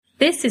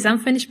This is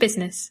Unfinished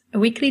Business, a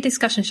weekly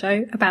discussion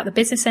show about the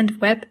business end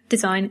of web,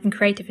 design and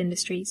creative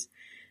industries.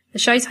 The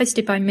show is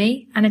hosted by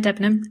me, Anna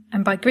Debenham,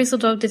 and by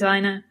Grizzled Old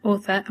designer,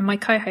 author and my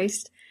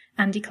co-host,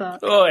 Andy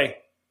Clark. Oi!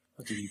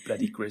 I'll give you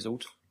bloody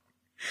grizzled.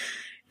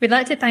 We'd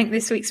like to thank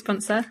this week's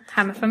sponsor,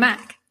 Hammer for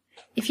Mac.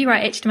 If you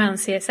write HTML and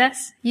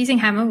CSS, using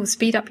Hammer will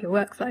speed up your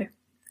workflow.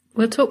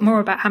 We'll talk more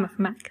about Hammer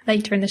for Mac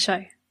later in the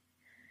show.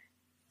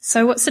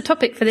 So what's the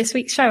topic for this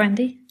week's show,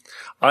 Andy?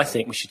 I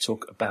think we should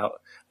talk about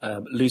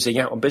losing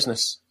out on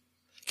business.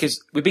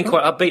 Because we've been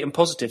quite upbeat and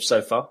positive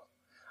so far.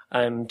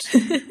 And we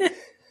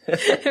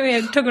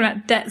were talking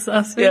about debts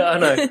last week. Yeah, I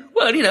know.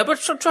 Well,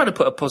 but I'm trying to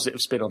put a positive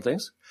spin on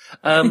things.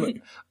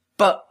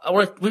 But I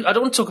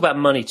don't want to talk about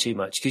money too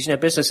much because,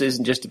 business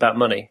isn't just about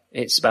money.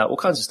 It's about all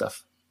kinds of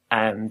stuff.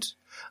 And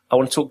I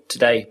want to talk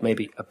today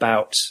maybe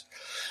about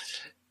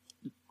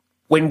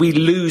when we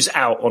lose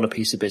out on a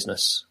piece of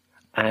business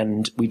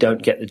and we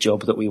don't get the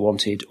job that we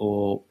wanted,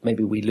 or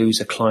maybe we lose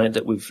a client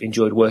that we've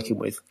enjoyed working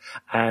with,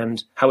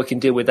 and how we can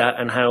deal with that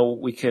and how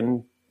we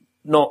can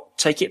not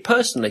take it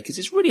personally, because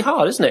it's really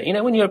hard, isn't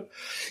it? When you're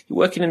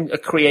working in a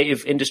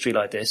creative industry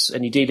like this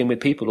and you're dealing with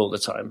people all the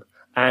time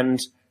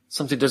and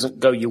something doesn't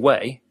go your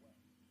way,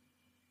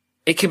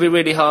 it can be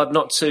really hard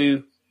not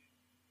to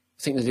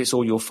think that it's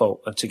all your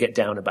fault and to get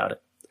down about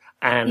it.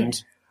 And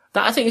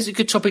that, I think, is a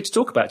good topic to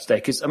talk about today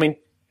because,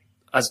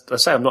 as I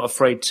say, I'm not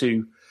afraid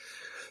to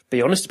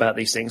be honest about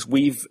these things.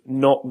 We've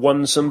not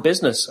won some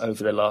business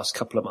over the last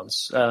couple of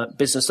months,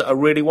 business that I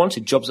really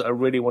wanted, jobs that I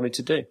really wanted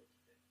to do.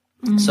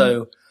 Mm-hmm.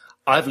 So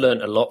I've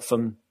learned a lot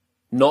from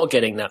not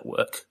getting that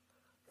work,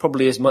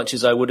 probably as much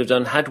as I would have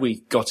done had we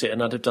got it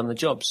and I'd have done the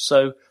jobs.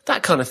 So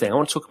that kind of thing. I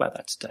want to talk about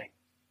that today.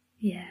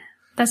 Yeah.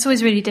 That's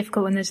always really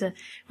difficult when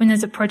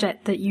there's a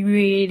project that you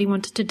really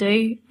wanted to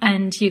do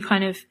and you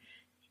kind of,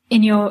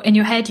 in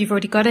your head, you've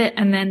already got it.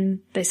 And then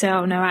they say,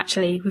 oh no,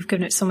 actually we've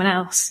given it to someone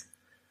else.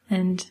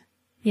 And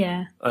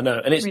yeah. I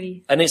know.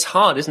 And it's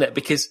hard, isn't it?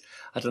 Because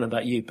I don't know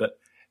about you, but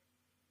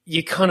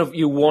you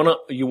want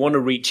to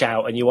reach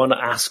out and you want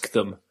to ask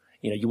them,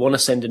 you want to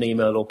send an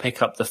email or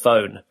pick up the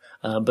phone.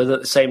 But at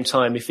the same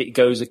time, if it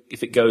goes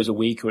a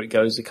week or it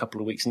goes a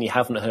couple of weeks and you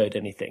haven't heard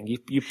anything,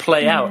 you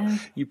play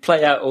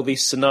out all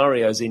these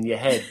scenarios in your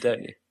head,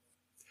 don't you?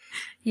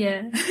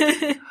 Yeah.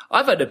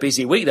 I've had a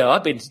busy week though.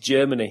 I've been to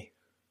Germany.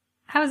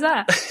 How's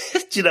that?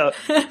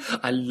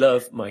 I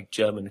love my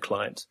German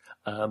clients.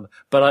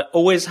 But I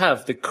always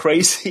have the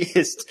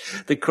craziest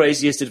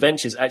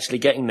adventures actually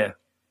getting there.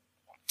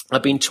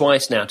 I've been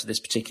twice now to this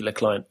particular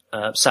client,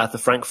 south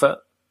of Frankfurt.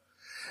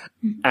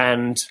 Mm-hmm.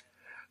 And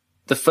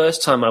the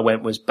first time I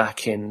went was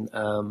back in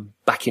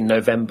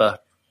November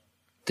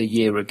the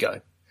year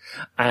ago.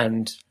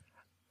 And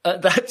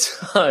at that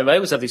time, I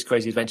always have these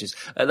crazy adventures.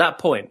 At that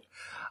point,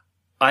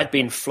 I'd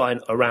been flying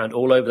around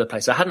all over the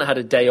place. I hadn't had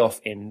a day off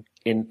in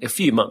a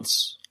few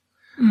months.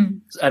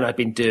 Mm. And I'd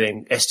been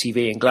doing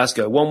STV in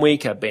Glasgow one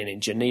week. I'd been in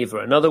Geneva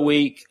another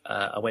week.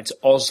 I went to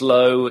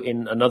Oslo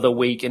in another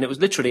week. And it was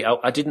literally,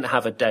 I didn't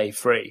have a day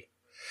free.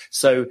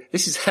 So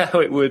this is how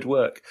it would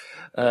work.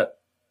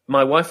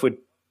 My wife would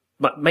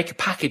make a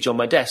package on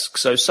my desk.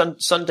 So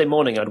Sunday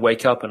morning I'd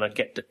wake up and I'd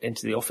get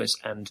into the office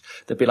and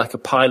there'd be like a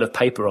pile of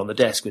paper on the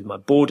desk with my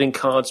boarding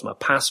cards, my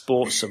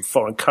passport, some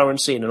foreign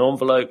currency in an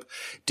envelope,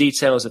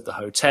 details of the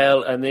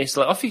hotel. And it's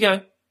like, off you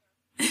go.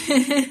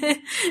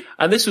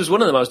 And this was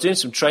one of them. I was doing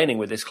some training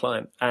with this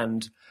client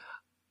and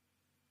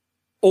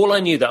all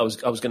I knew that I was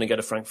going to go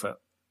to Frankfurt,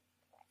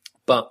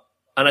 but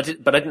I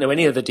didn't know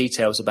any of the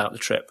details about the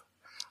trip.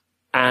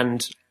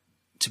 And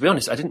to be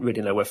honest, I didn't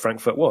really know where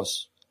Frankfurt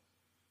was.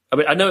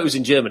 I know it was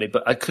in Germany,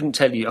 but I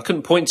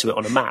couldn't point to it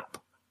on a map.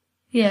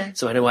 Yeah.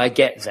 So anyway, I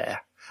get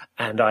there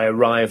and I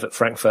arrive at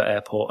Frankfurt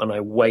Airport and I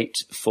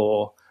wait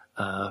for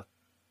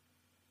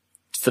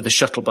the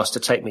shuttle bus to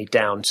take me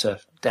down to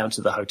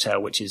the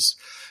hotel, which is,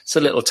 it's a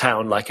little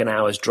town like an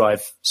hour's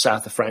drive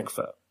south of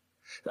Frankfurt.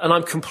 And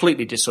I'm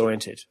completely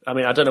disoriented. I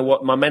don't know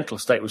what, my mental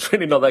state was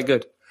really not that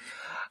good.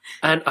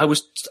 And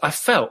I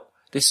felt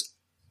this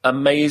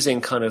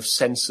amazing kind of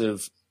sense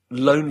of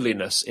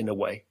loneliness in a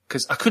way,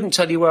 because I couldn't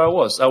tell you where I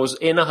was. I was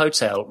in a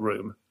hotel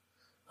room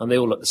and they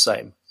all looked the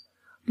same.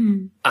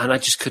 Mm. And I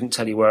just couldn't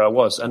tell you where I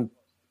was. And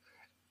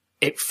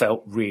it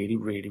felt really,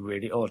 really,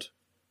 really odd.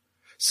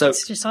 So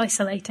it's just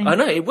isolating. I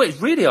know, it was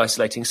really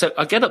isolating. So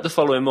I get up the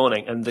following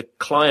morning and the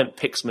client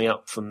picks me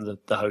up from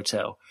the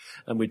hotel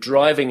and we're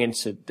driving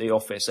into the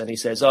office and he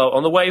says, oh,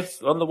 on the way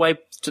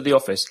to the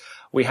office,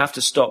 we have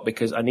to stop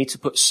because I need to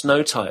put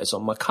snow tires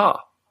on my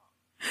car.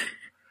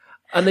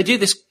 And they do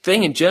this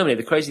thing in Germany,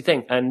 the crazy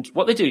thing. And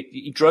what they do,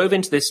 he drove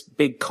into this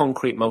big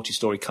concrete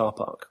multi-story car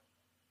park,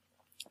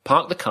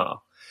 parked the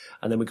car,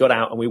 and then we got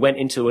out and we went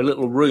into a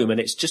little room, and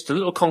it's just a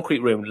little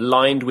concrete room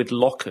lined with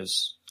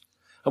lockers.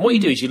 And what you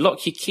do is you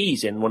lock your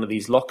keys in one of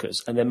these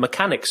lockers, and then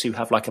mechanics who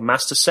have like a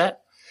master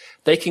set,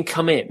 they can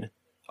come in,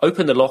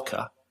 open the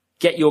locker,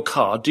 get your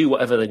car, do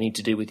whatever they need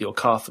to do with your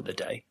car for the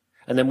day.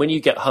 And then when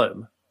you get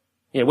home,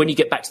 when you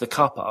get back to the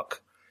car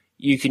park,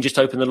 you can just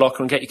open the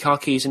locker and get your car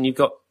keys, and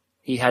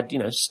he had,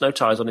 snow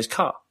tires on his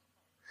car.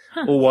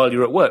 or while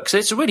you're at work. So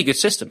it's a really good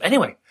system.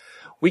 Anyway,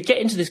 we get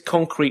into this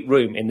concrete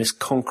room in this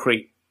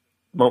concrete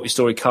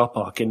multi-story car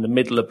park in the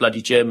middle of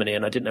bloody Germany,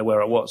 and I didn't know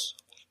where I was.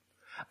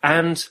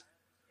 And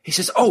he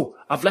says, "Oh,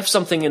 I've left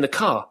something in the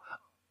car.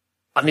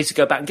 I need to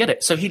go back and get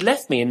it." So he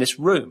left me in this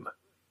room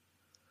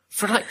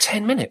for like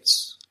 10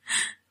 minutes.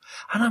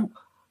 And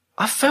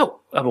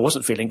I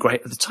wasn't feeling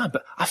great at the time,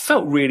 but I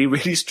felt really,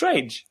 really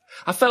strange.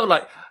 I felt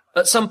like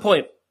at some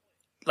point,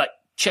 like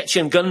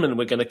Chechen gunmen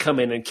were going to come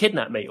in and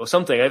kidnap me or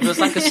something. It was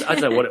like, I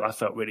don't know what I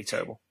felt really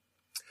terrible.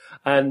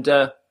 And,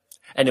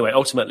 anyway,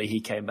 ultimately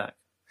he came back.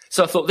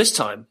 So I thought this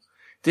time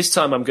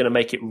I'm going to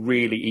make it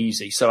really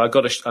easy. So I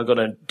got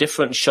a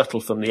different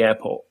shuttle from the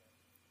airport,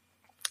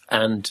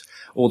 and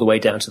all the way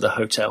down to the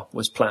hotel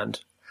was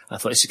planned. I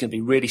thought this is going to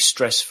be really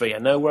stress-free. I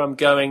know where I'm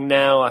going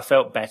now. I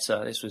felt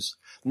better. This was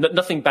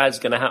nothing bad's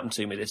going to happen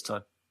to me this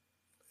time.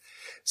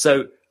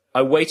 So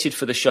I waited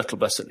for the shuttle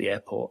bus at the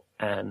airport,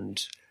 and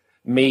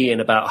me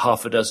and about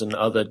half a dozen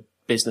other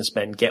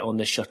businessmen get on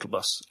this shuttle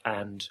bus,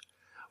 and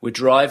we're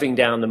driving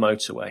down the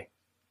motorway.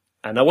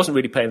 And I wasn't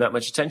really paying that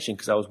much attention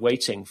because I was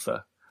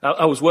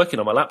I was working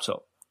on my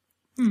laptop.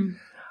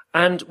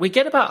 And we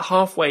get about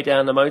halfway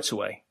down the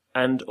motorway,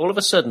 and all of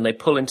a sudden they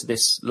pull into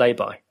this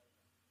lay-by,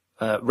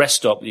 rest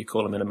stop, you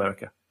call them in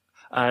America,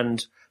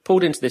 and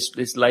pulled into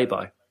this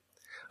lay-by.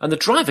 And the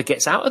driver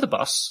gets out of the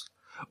bus,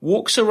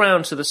 walks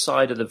around to the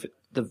side of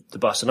the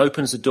bus and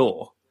opens the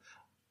door.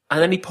 And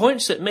then he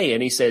points at me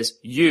and he says,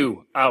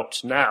 "You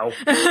out now."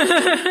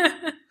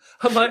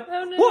 I'm like,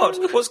 "Oh, no.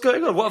 What? What's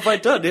going on? What have I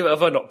done?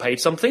 Have I not paid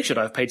something? Should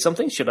I have paid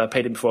something? Should I have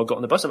paid him before I got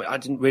on the bus?" I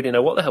didn't really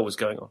know what the hell was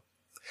going on.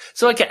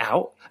 So I get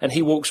out, and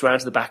he walks around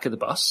to the back of the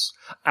bus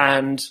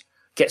and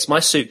gets my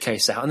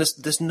suitcase out. And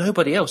there's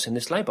nobody else in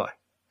this lay-by.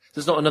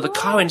 There's not another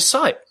car in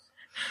sight.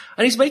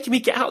 And he's making me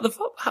get out of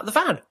the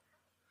van.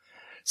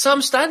 So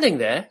I'm standing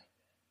there,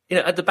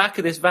 at the back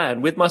of this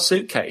van with my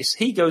suitcase.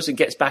 He goes and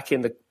gets back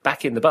in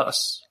the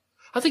bus.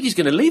 I think he's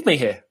going to leave me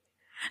here.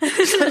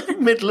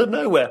 Middle of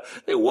nowhere.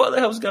 What the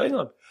hell's going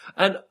on?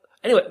 And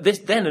anyway,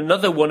 then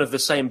another one of the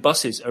same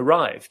buses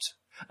arrived,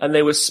 and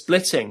they were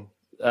splitting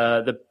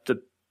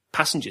the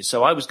passengers.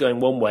 So I was going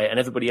one way, and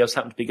everybody else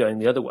happened to be going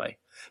the other way.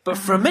 But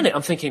for a minute,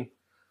 I'm thinking,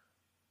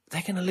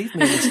 they're going to leave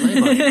me in this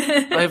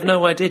lay-by. I have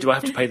no idea. Do I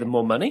have to pay them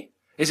more money?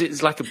 Is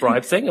it like a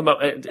bribe thing? Am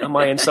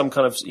I in some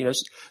kind of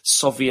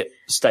Soviet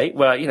state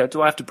where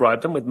do I have to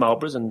bribe them with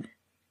Marlboros and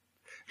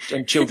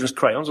children's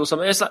crayons or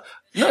something? It's like,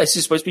 no, this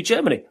is supposed to be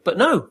Germany, but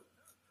no.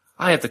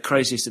 I have the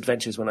craziest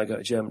adventures when I go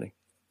to Germany.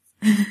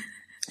 Do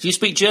you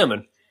speak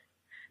German?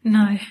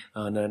 No.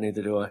 Oh, no,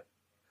 neither do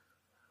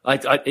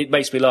I. It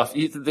makes me laugh.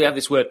 They have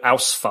this word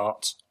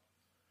Ausfahrt,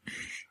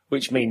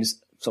 which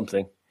means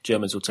something.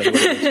 Germans will tell you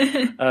what it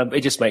is.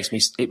 It just makes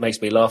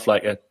me laugh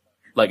like a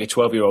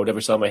 12-year-old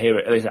every time I hear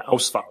it. It's like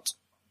Ausfahrt.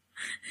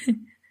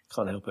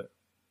 Can't help it.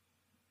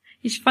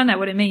 You should find out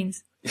what it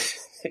means.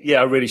 Yeah,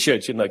 I really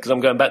should, shouldn't I? Because I'm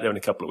going back there in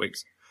a couple of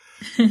weeks.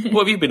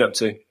 What have you been up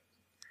to?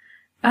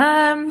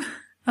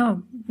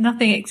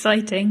 Nothing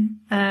exciting.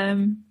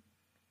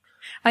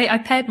 I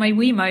paired my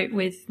Wiimote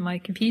with my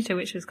computer,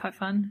 which was quite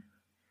fun.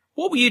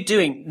 What were you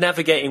doing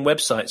navigating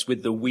websites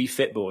with the Wii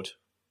Fit board?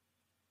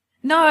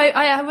 No,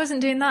 I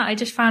wasn't doing that. I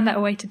just found out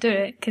a way to do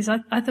it because I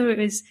thought it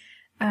was,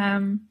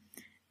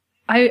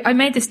 I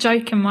made this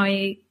joke in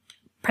my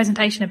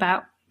presentation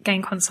about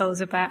game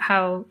consoles about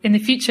how in the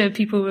future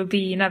people will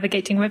be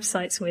navigating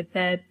websites with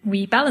their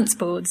Wii balance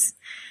boards.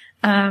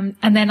 And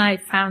then I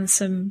found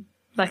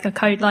like a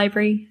code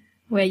library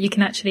where you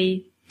can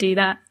actually do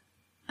that,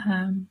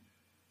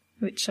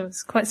 which I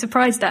was quite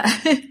surprised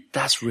at.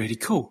 That's really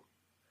cool.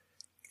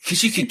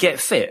 Because you could get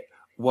fit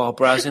while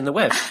browsing the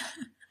web.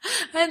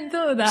 I hadn't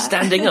thought of that.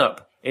 Standing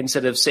up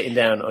instead of sitting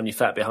down on your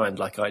fat behind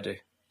like I do.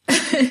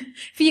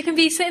 But you can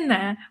be sitting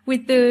there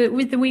with the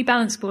Wii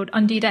balance board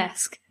under your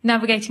desk,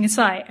 navigating a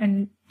site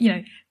and,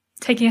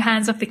 taking your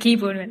hands off the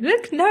keyboard and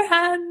look, no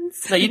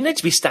hands. No, you need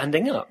to be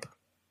standing up.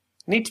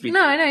 You need to be.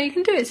 No, you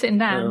can do it sitting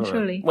down,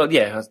 surely. Well,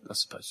 yeah, I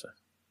suppose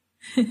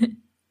so.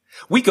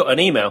 We got an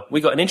email.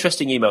 We got an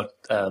interesting email,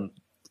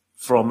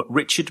 from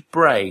Richard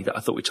Bray that I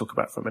thought we'd talk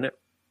about for a minute.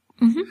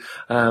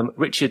 Mm-hmm.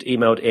 Richard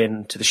emailed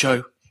in to the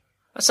show.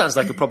 That sounds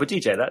like a proper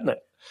DJ, that, doesn't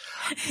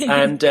it?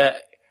 And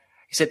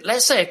he said,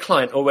 let's say a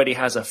client already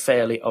has a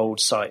fairly old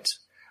site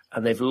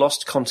and they've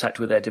lost contact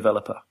with their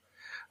developer.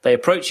 They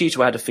approach you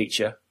to add a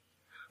feature,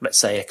 let's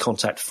say a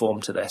contact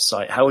form to their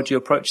site. How would you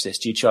approach this?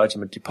 Do you charge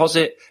them a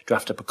deposit,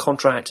 draft up a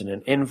contract and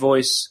an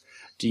invoice?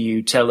 Do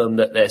you tell them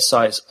that their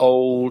site's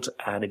old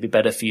and it'd be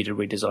better for you to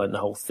redesign the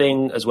whole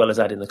thing as well as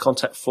add in the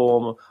contact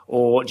form?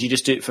 Or do you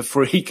just do it for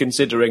free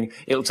considering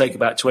it'll take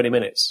about 20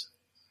 minutes?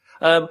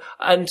 And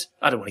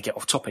I don't want to get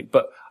off topic,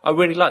 but I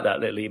really like that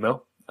little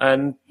email.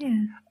 And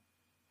yeah.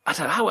 I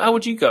don't know, how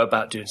would you go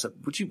about doing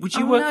something? Would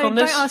you work on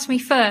this? Don't ask me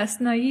first.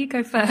 No, you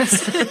go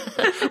first.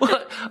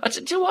 Well, do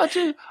you know what I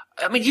do?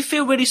 I mean, you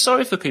feel really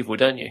sorry for people,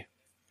 don't you?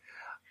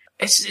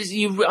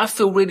 I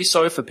feel really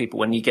sorry for people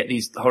when you get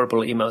these horrible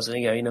emails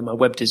and my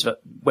web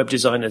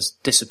designer's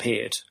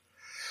disappeared.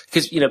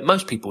 Because,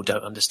 most people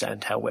don't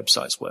understand how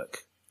websites work.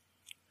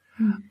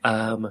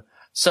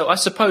 So I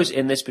suppose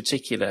in this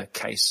particular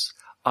case,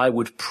 I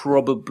would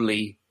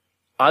probably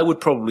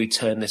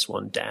turn this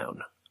one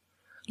down.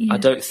 Yeah. I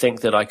don't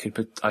think that I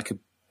could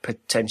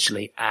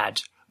potentially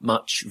add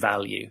much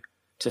value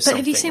to something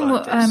like this. But have you seen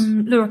what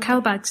Laura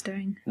Kalbag's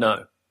doing?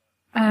 No.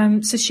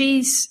 So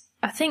she's,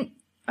 I think,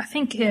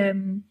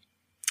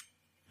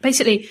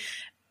 basically,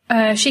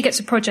 she gets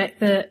a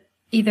project that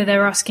either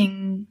they're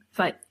asking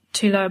like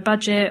too low a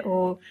budget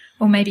or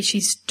maybe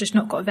she's just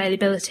not got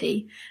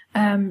availability.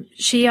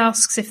 She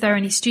asks if there are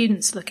any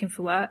students looking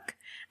for work,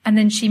 and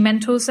then she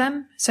mentors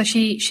them. So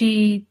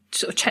she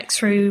sort of checks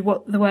through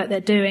what the work they're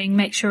doing,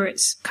 make sure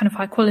it's kind of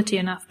high quality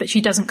enough, but she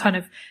doesn't kind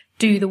of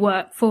do the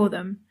work for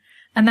them.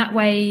 And that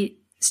way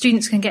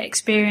students can get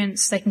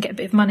experience, they can get a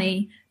bit of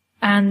money,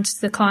 and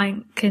the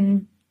client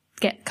can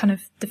get kind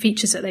of the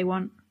features that they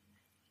want.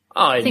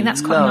 I think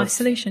that's quite a nice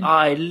solution.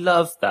 I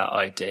love that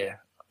idea.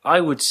 I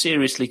would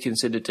seriously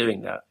consider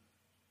doing that.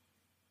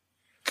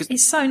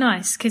 It's so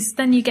nice because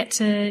then you get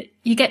to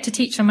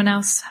teach someone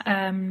else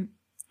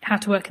how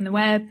to work in the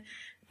web,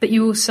 but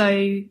you're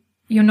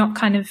not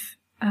kind of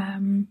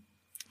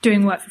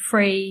doing work for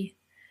free.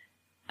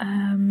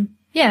 I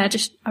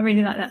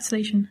really like that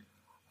solution.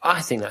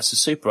 I think that's a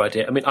super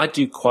idea. I mean, I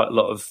do quite a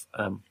lot of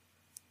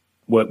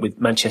work with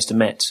Manchester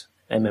Met,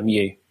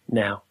 MMU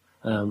now.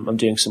 I'm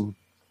doing some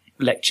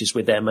lectures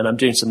with them, and I'm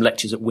doing some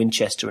lectures at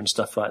Winchester and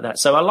stuff like that.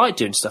 So I like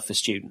doing stuff for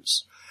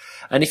students.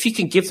 And if you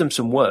can give them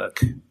some work,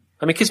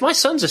 I mean, because my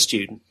son's a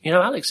student,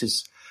 Alex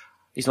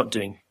he's not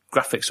doing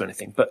graphics or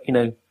anything, but,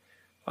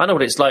 I know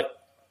what it's like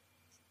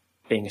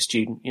being a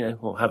student,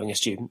 or having a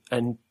student,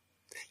 and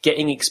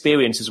getting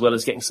experience as well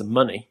as getting some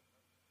money.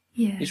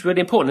 Yeah. It's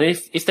really important.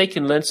 And if they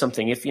can learn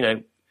something,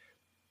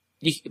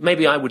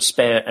 maybe I would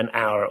spare an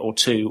hour or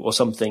two or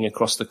something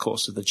across the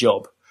course of the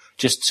job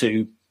just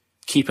to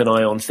keep an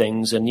eye on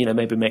things and,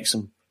 maybe make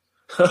some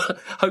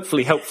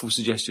hopefully helpful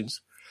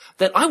suggestions,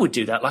 then I would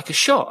do that like a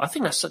shot. I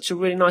think that's such a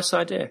really nice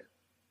idea.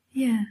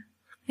 Yeah.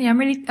 Yeah, I'm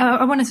really,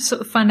 I wanted to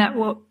sort of find out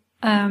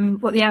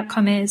what the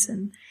outcome is,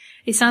 and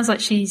it sounds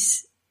like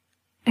she's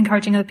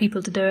encouraging other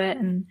people to do it,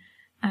 and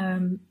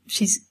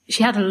she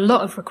had a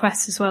lot of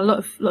requests as well. A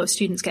lot of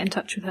students get in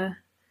touch with her.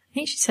 I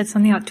think she said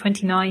something like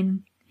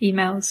 29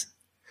 emails.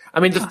 I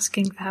mean,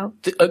 asking for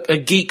help. A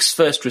geek's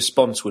first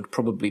response would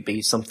probably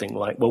be something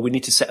like, well, we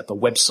need to set up a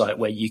website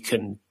where you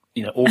can,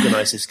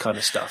 organize this kind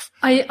of stuff.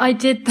 I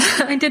did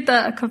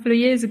that a couple of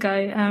years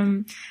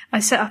ago. I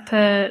set up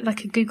a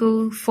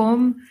Google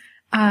form.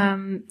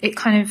 It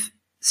kind of,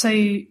 so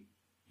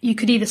you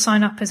could either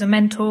sign up as a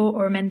mentor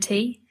or a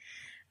mentee.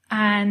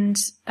 And,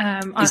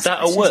 is that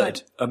a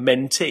word? A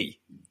mentee?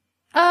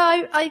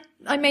 I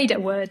made it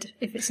a word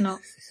if it's not.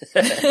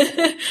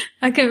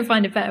 I couldn't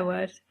find a better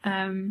word.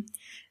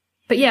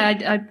 But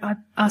yeah, I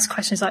asked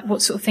questions like,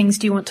 what sort of things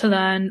do you want to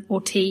learn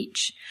or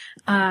teach?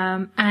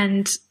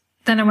 And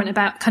then I went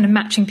about kind of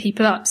matching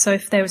people up. So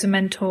if there was a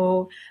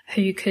mentor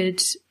who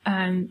could,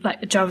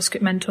 like a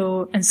JavaScript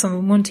mentor and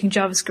someone wanting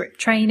JavaScript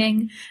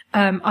training,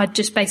 I'd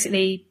just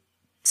basically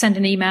send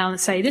an email and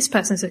say, this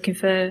person's looking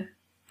for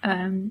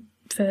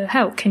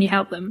help. Can you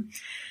help them?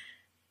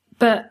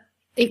 But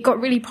it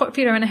got really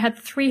popular and I had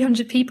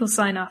 300 people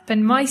sign up,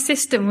 and my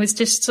system was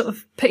just sort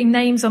of putting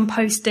names on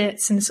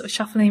post-its and sort of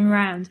shuffling them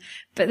around.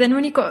 But then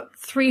when you got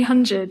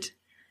 300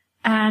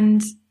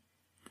 and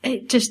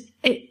it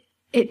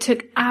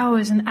took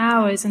hours and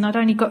hours, and I'd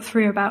only got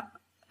through about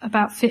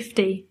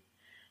 50.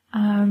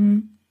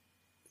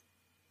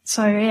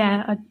 So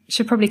yeah, I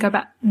should probably go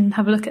back and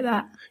have a look at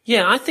that.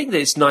 Yeah, I think that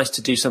it's nice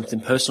to do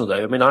something personal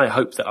though. I mean, I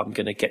hope that I'm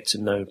going to get to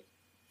know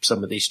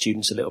some of these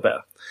students a little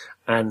better.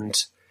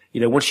 And,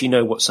 once you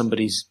know what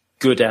somebody's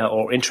good at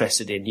or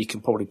interested in, you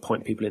can probably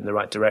point people in the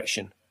right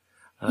direction.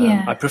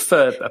 Yeah. I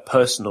prefer a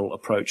personal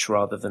approach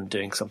rather than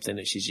doing something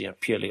that is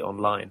purely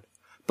online.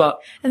 But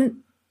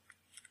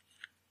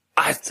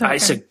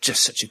it's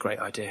just such a great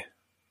idea.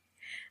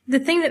 The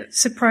thing that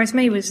surprised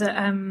me was that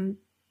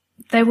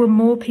there were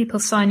more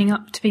people signing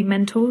up to be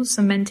mentors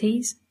and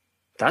mentees.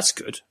 That's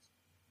good.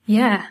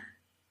 Yeah.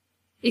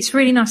 It's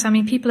really nice. I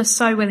mean, people are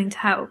so willing to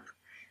help.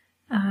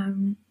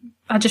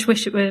 I just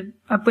wish I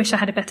wish I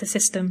had a better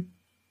system,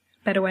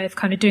 better way of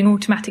kind of doing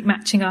automatic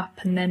matching up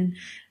and then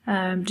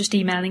just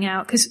emailing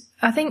out. Because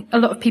I think a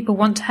lot of people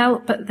want to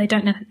help, but they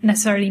don't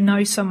necessarily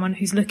know someone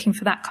who's looking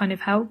for that kind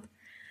of help.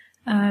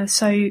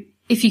 So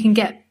if you can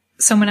get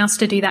someone else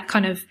to do that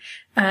kind of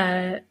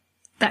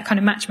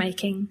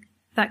matchmaking,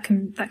 that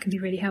can be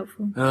really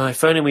helpful.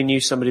 If only we knew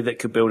somebody that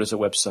could build us a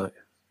website.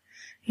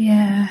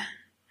 Yeah.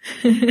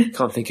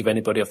 Can't think of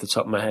anybody off the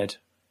top of my head.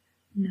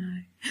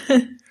 No.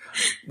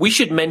 We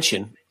should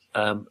mention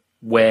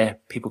where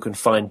people can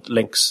find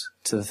links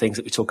to the things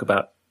that we talk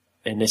about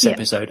in this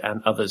episode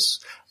and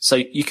others. So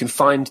you can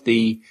find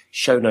the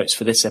show notes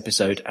for this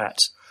episode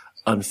at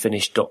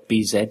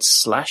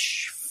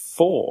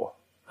unfinished.bz/4.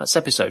 That's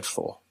episode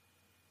 4.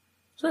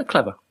 Isn't that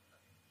clever?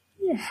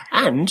 Yeah.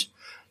 And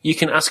you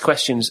can ask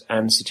questions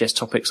and suggest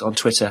topics on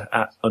Twitter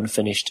at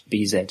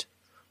unfinishedbz.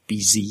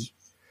 BZ.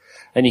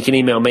 And you can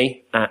email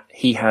me at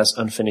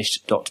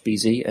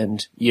hehasunfinished.bz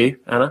and you,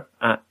 Anna,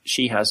 at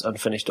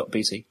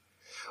shehasunfinished.bz.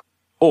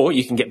 Or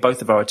you can get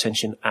both of our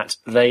attention at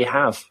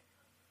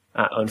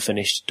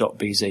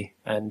theyhave@unfinished.bz.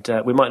 And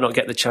we might not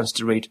get the chance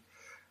to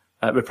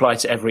reply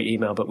to every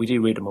email, but we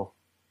do read them all.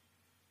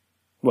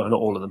 Well,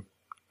 not all of them.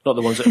 Not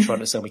the ones that are trying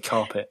to sell me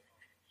carpet.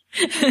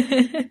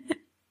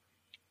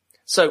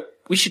 So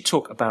we should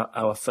talk about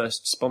our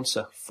first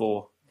sponsor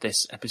for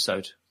this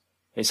episode.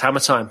 It's Hammer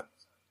time.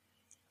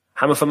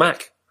 Hammer for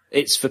Mac.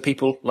 It's for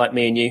people like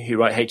me and you who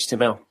write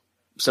HTML.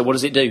 So what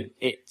does it do?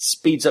 It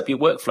speeds up your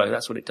workflow.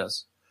 That's what it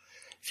does.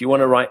 If you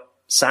want to write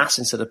Sass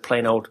instead of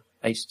plain old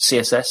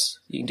CSS,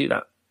 you can do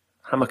that.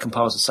 Hammer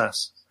compiles a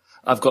Sass.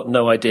 I've got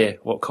no idea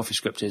what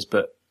CoffeeScript is,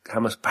 but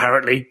Hammer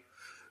apparently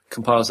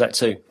compiles that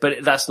too.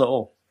 But that's not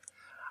all.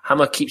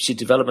 Hammer keeps your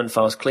development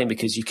files clean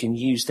because you can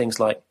use things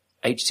like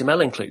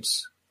HTML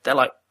includes. They're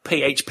like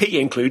PHP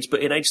includes,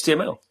 but in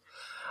HTML.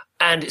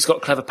 And it's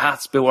got clever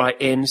paths built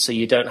right in, so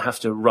you don't have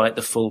to write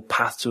the full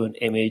path to an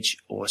image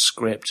or a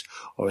script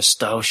or a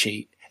style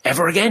sheet.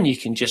 Ever again, you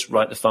can just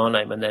write the file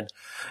name, and then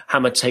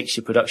Hammer takes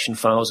your production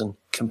files and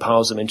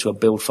compiles them into a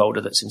build folder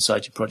that's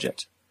inside your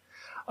project.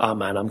 Oh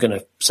man, I'm going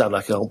to sound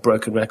like an old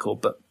broken record,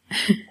 but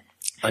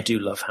I do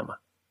love Hammer.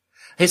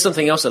 Here's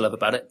something else I love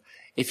about it.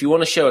 If you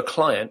want to show a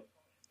client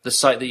the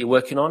site that you're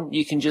working on,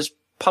 you can just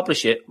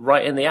publish it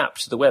right in the app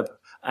to the web.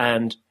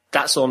 And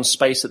that's on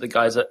space that the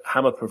guys at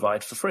Hammer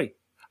provide for free.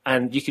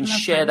 And you can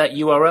share that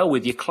URL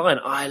with your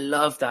client. I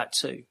love that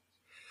too.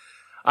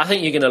 I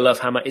think you're going to love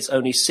Hammer. It's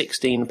only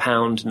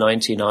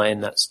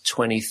 £16.99. That's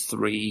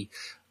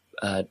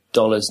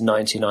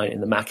 $23.99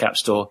 in the Mac App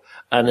Store.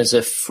 And there's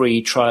a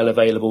free trial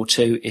available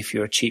too if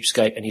you're a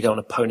cheapskate and you don't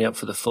want to pony up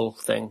for the full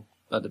thing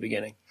at the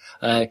beginning.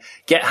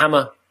 Get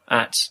Hammer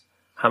at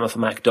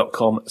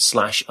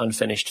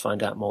hammerformac.com/unfinished.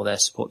 Find out more there.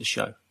 Support the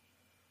show.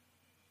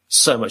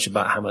 So much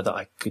about Hammer that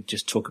I could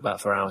just talk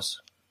about for hours.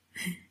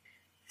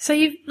 So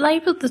you've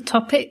labelled the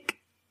topic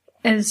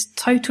as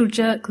Total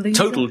Jerk Loser.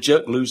 Total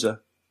Jerk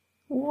Loser.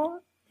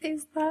 What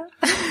is that?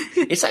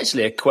 It's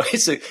actually a quote.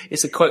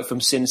 It's a quote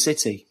from Sin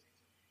City.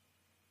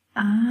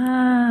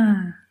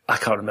 Ah. I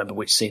can't remember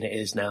which scene it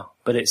is now,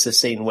 but it's a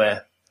scene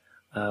where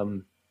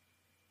the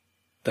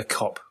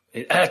cop.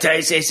 You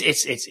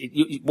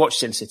watch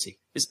Sin City.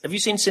 Have you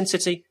seen Sin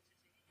City?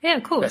 Yeah,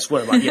 of course. That's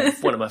one of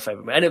my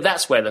favourite. And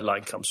that's where the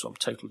line comes from.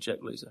 Total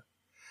Jerk Loser.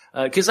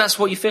 Because that's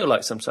what you feel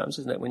like sometimes,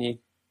 isn't it? When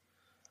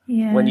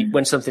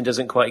something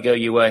doesn't quite go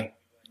your way,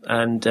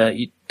 and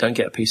you don't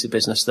get a piece of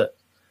business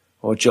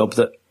or a job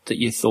that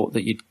you thought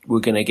that you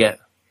were going to get.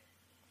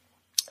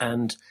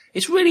 And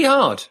it's really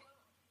hard.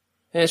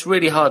 Yeah, it's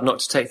really hard not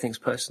to take things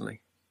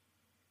personally.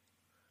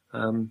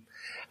 I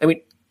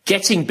mean,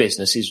 getting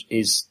business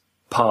is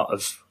part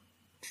of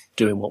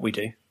doing what we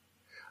do.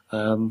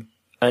 And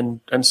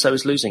so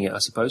is losing it, I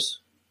suppose.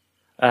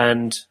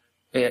 And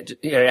it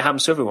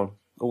happens to everyone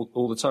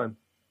all the time.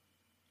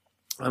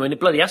 I mean, it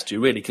bloody has to,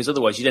 really, because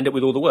otherwise you'd end up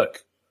with all the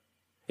work.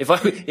 If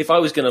I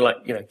was going to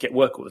get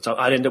work all the time,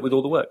 I'd end up with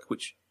all the work,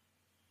 which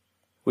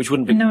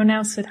wouldn't be. And no one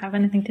else would have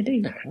anything to do.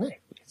 No.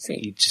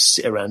 You'd just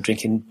sit around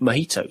drinking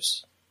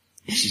mojitos,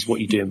 which is what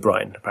you do in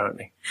Brighton,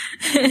 apparently,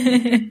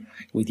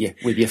 with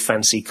your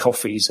fancy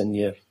coffees and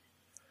your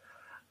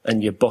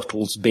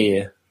bottles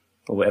beer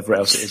or whatever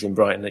else it is in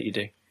Brighton that you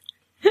do.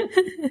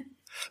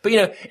 But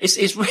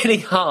it's really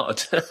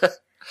hard.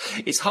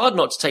 It's hard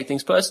not to take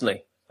things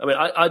personally. I mean,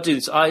 I do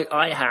this.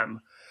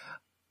 I'm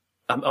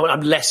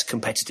less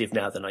competitive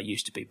now than I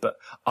used to be, but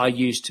I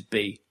used to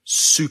be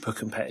super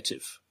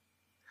competitive.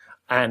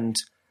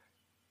 And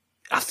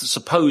I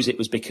suppose it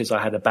was because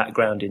I had a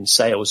background in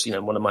sales.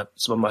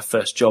 Some of my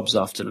first jobs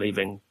after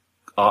leaving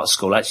art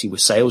school actually were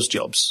sales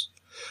jobs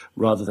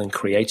rather than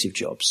creative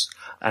jobs.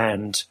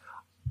 And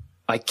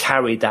I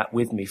carried that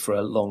with me for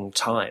a long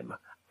time.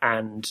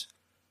 And,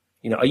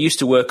 I used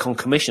to work on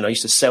commission. I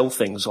used to sell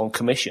things on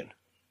commission.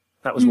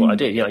 That was what I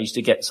did. I used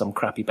to get some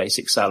crappy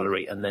basic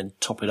salary and then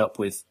top it up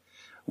with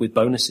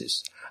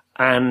bonuses.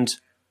 And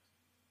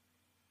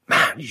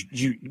man,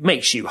 it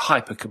makes you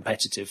hyper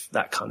competitive,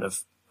 that kind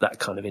of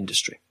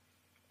industry.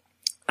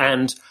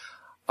 And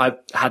I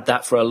had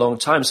that for a long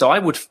time. So I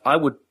would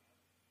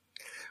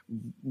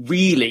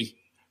really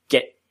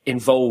get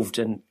involved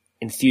and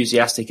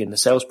enthusiastic in the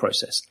sales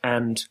process.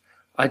 And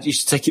I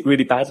used to take it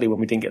really badly when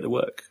we didn't get the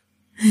work.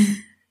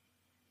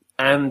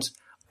 And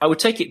I would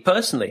take it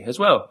personally as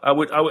well.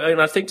 And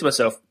I think to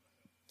myself,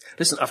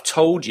 listen, I've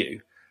told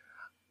you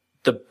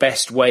the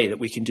best way that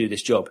we can do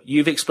this job.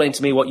 You've explained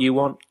to me what you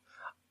want.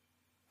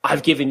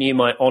 I've given you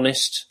my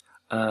honest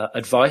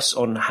advice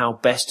on how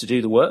best to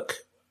do the work,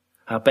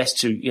 how best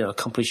to,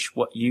 accomplish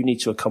what you need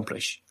to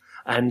accomplish.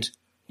 And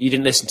you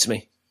didn't listen to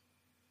me.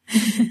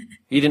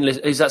 You didn't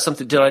listen. Is that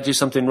something, did I do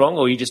something wrong,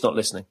 or are you just not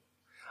listening?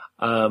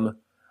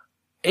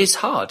 It's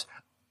hard.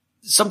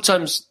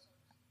 Sometimes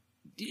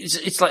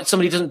it's like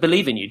somebody doesn't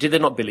believe in you. Did they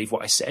not believe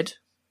what I said?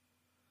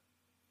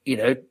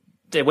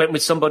 They went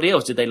with somebody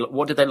else.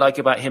 What did they like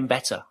about him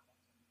better?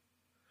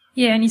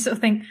 Yeah, and you sort of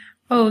think,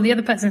 oh, the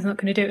other person's not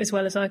going to do it as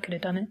well as I could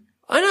have done it.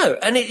 I know.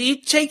 And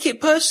you take it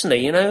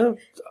personally, I don't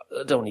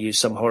want to use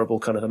some horrible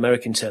kind of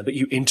American term, but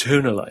you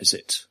internalize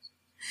it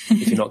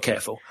if you're not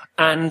careful.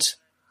 And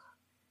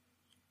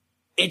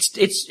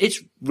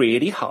it's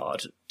really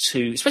hard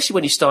to, especially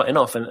when you're starting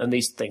off and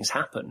these things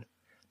happen,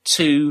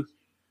 to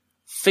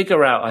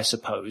figure out, I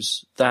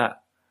suppose,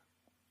 that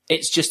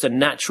it's just a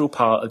natural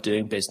part of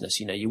doing business.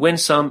 You win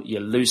some, you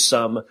lose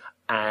some,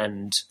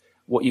 and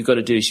what you've got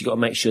to do is you've got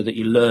to make sure that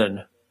you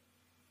learn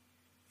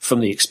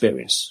from the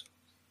experience.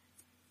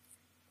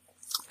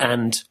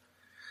 And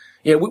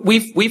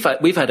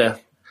we've had a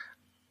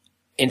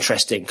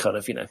interesting kind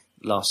of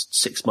last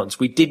 6 months.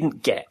 We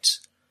didn't get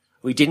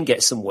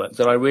some work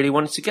that I really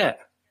wanted to get.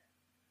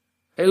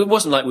 It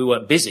wasn't like we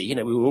weren't busy,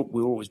 we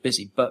were always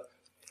busy, but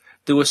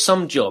there were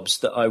some jobs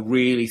that I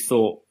really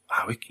thought,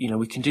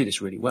 we can do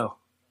this really well.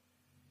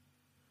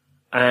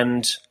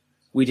 And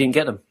we didn't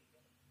get them.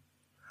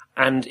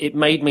 And it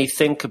made me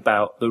think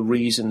about the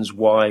reasons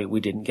why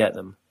we didn't get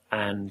them.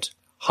 And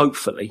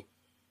hopefully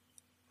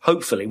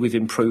we've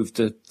improved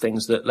the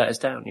things that let us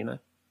down,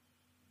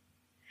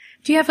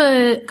 Do you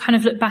ever kind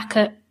of look back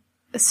at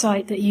a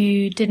site that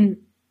you didn't,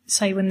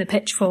 say, win the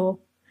pitch for,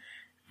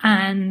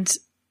 and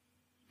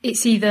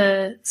it's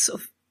either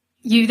sort of,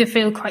 you either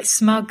feel quite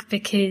smug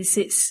because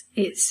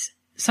it's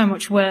so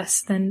much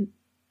worse than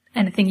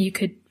anything you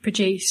could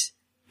produce,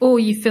 or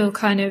you feel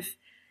kind of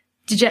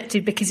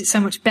dejected because it's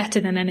so much better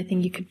than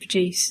anything you could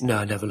produce? No,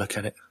 I never look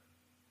at it.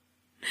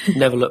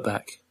 Never look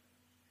back.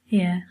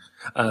 Yeah.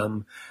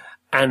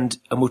 And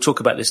we'll talk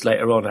about this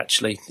later on,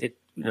 actually.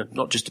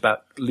 Not just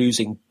about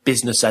losing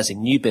business as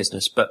in new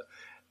business, but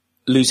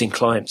losing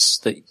clients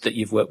that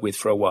you've worked with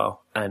for a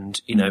while.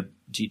 And,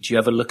 do you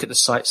ever look at the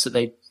sites that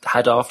they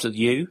had after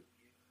you?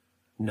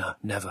 No,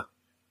 never.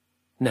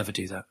 Never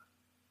do that.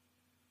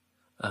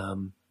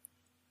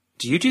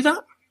 Do you do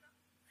that?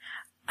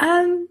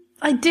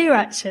 I do,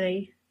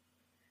 actually.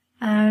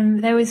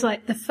 There was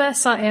the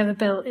first site I ever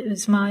built, it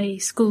was my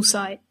school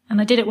site,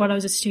 and I did it while I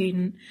was a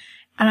student,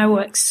 and I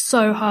worked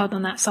so hard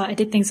on that site. I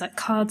did things like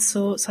card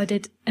sorts, I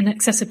did an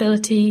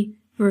accessibility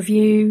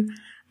review,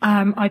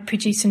 I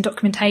produced some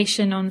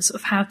documentation on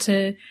sort of how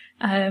to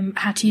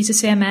use a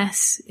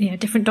CMS,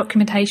 different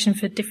documentation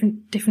for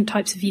different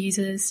types of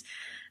users.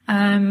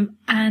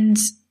 And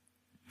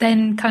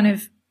then kind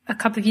of a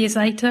couple of years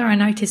later, I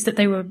noticed that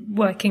they were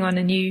working on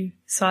a new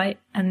site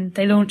and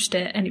they launched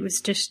it, and it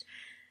was just,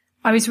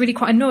 I was really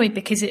quite annoyed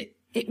because it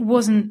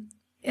wasn't,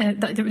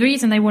 the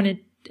reason they wanted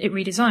it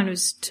redesigned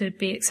was to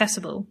be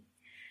accessible.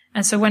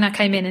 And so when I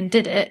came in and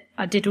did it,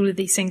 I did all of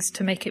these things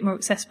to make it more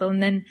accessible.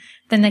 And then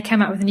they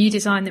came out with a new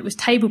design that was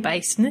table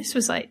based. And this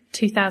was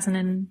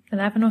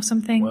 2011 or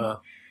something.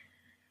 Wow.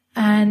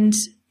 And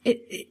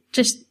it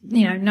just,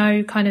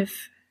 no clear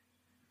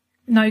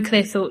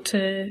thought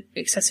to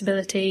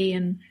accessibility.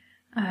 And,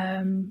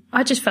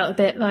 I just felt a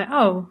bit like,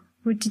 oh,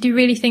 did you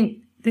really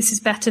think this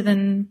is better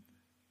than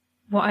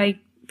what I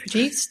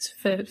produced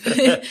for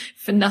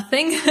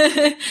nothing?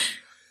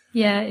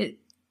 Yeah.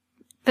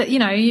 But,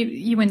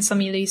 you win some,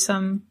 you lose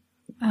some.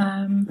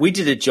 We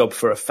did a job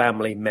for a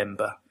family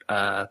member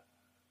a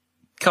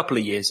couple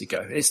of years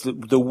ago. It's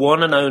the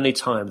one and only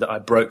time that I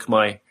broke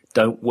my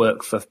don't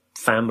work for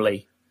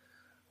family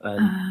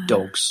and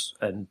dogs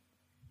and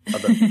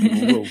other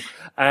people rule.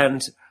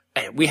 And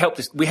we helped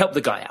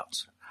the guy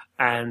out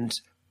and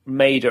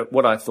made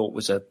what I thought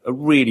was a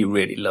really,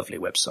 really lovely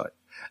website.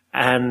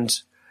 And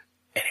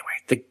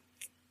anyway,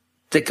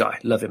 the guy,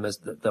 love him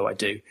though I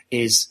do,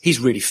 he's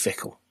really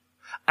fickle.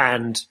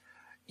 And,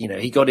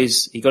 he got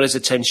his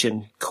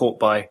attention caught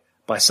by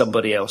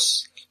somebody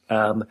else.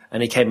 And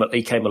he came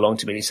along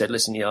to me and he said,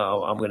 listen,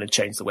 I'm going to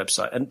change the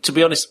website. And to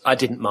be honest, I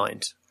didn't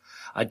mind.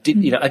 I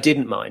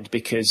didn't mind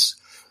because,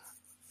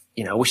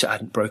 I wish I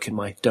hadn't broken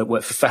my don't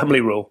work for family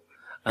rule.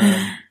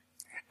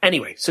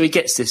 Anyway, so he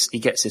gets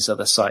this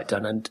other site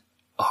done, and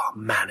oh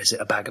man, is it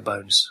a bag of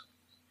bones.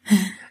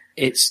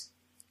 It's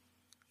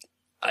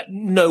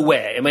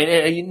nowhere. I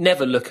mean, you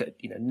never look at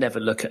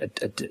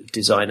a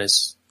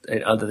designer's,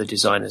 under the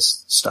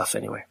designer's stuff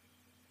anyway.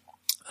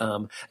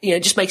 It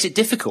just makes it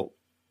difficult.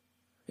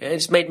 It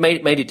just made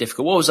it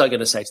difficult. What was I going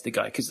to say to the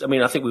guy? Because,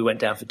 I think we went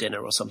down for dinner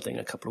or something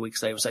a couple of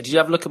weeks later. I was like, did you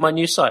have a look at my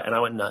new site? And I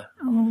went, no.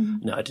 Oh.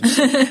 No, I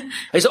didn't.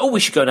 He said, oh, we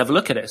should go and have a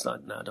look at it. It's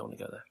like, no, I don't want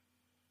to go there.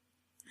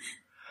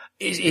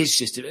 It's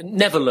just,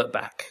 never look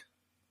back.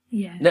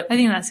 Yeah, I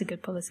think that's a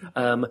good policy.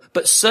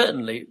 But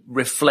certainly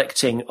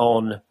reflecting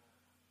on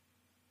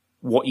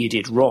what you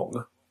did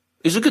wrong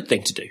is a good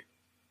thing to do,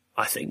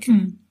 I think.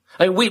 Mm.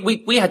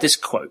 We had this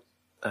quote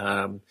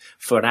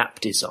for an app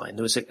design.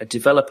 There was a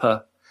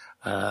developer,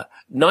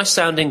 nice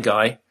sounding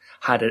guy,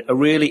 had a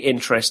really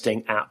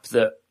interesting app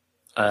that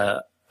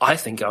I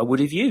think I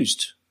would have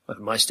used. I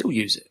might still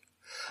use it.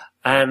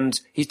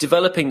 And he's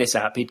developing this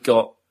app. He'd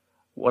got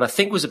what I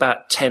think was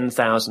about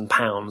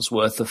 £10,000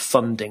 worth of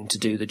funding to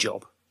do the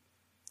job,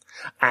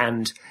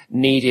 and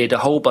needed a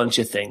whole bunch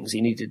of things. He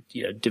needed,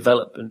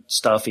 development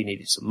stuff. He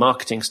needed some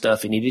marketing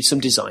stuff. He needed some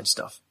design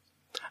stuff.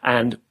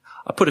 And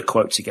I put a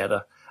quote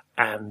together,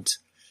 and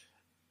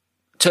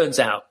turns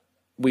out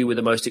we were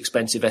the most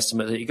expensive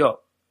estimate that he got.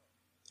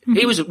 Mm-hmm.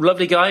 He was a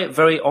lovely guy,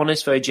 very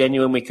honest, very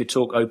genuine. We could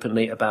talk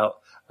openly about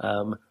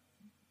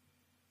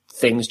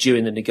things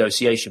during the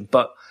negotiation,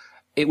 but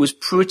it was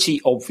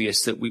pretty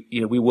obvious that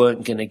we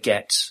weren't going to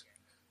get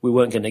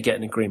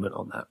an agreement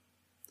on that.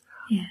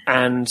 Yeah.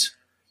 And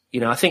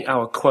I think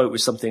our quote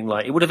was something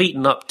like it would have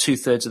eaten up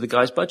 2/3 of the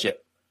guy's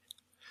budget.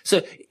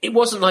 So it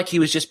wasn't like he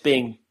was just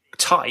being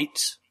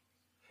tight.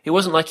 It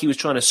wasn't like he was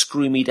trying to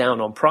screw me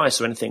down on price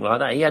or anything like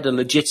that. He had a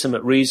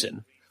legitimate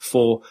reason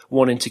for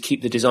wanting to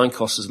keep the design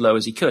costs as low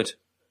as he could.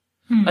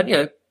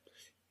 And,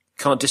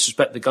 can't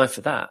disrespect the guy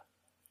for that.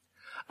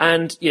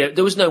 And,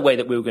 there was no way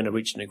that we were going to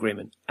reach an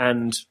agreement.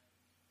 And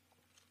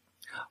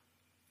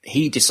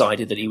he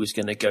decided that he was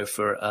going to go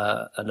for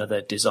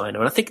another designer.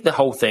 And I think the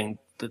whole thing,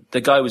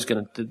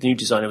 the new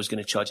designer was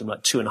going to charge him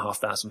like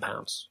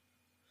 £2,500,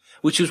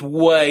 which was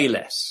way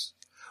less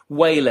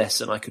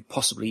than I could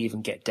possibly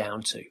even get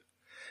down to.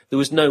 There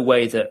was no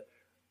way that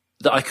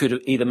I could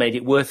have either made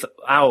it worth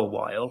our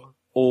while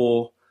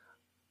or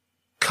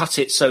cut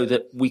it so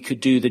that we could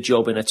do the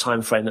job in a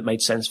time frame that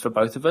made sense for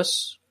both of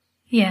us.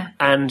 Yeah.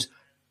 And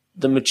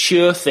the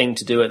mature thing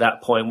to do at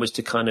that point was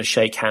to kind of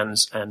shake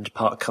hands and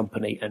part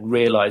company and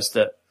realize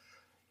that,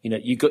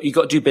 you got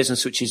to do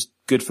business which is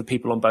good for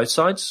people on both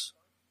sides.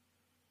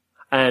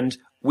 And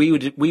we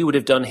would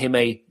have done him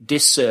a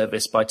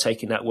disservice by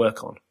taking that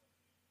work on.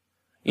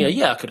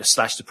 I could have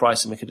slashed the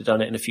price and we could have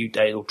done it in a few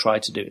days or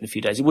tried to do it in a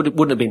few days. It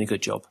wouldn't have been a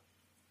good job.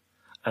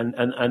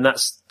 And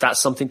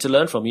that's something to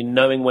learn from,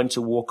 knowing when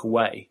to walk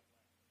away.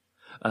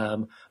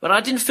 But I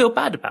didn't feel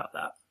bad about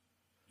that.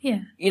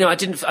 Yeah. I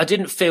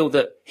didn't feel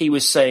that he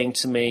was saying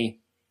to me,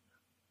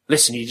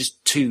 listen, you're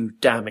just too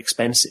damn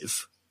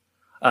expensive.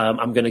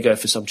 I'm going to go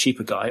for some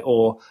cheaper guy,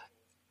 or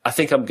I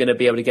think I'm going to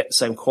be able to get the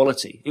same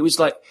quality. It was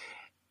like,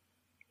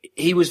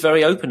 he was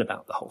very open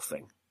about the whole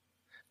thing.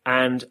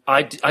 And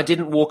I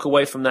didn't walk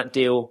away from that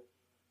deal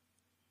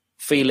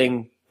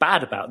feeling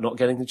bad about not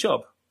getting the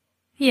job.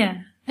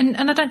 Yeah. And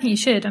I don't think you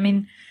should. I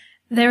mean,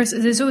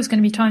 there's always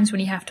going to be times when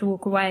you have to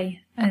walk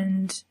away,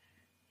 and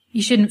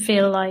you shouldn't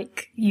feel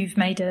like you've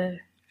made a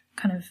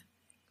kind of,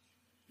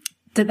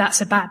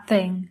 that's a bad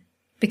thing,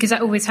 because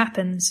that always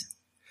happens.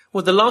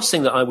 Well, the last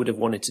thing that I would have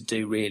wanted to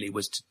do really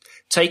was to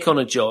take on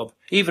a job,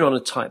 even on a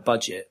tight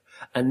budget,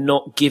 and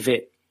not give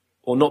it,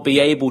 or not be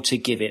able to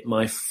give it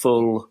my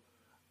full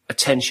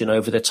attention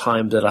over the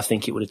time that I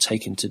think it would have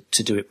taken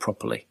to do it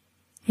properly.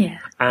 Yeah.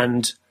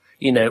 And,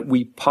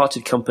 we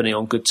parted company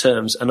on good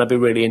terms, and I'd be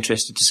really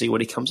interested to see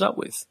what he comes up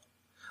with.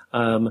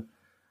 Never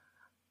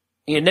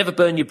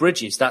burn your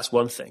bridges. That's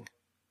one thing.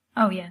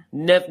 Oh, yeah.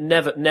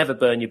 Never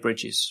burn your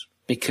bridges,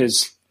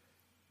 because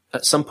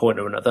at some point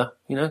or another,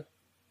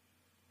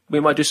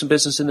 we might do some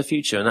business in the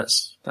future, and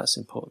that's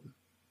important.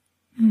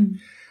 Mm.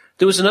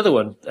 There was another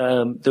one.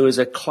 There was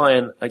a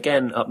client,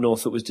 again, up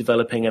north that was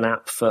developing an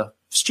app for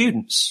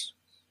students,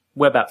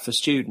 web app for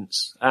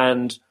students.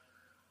 And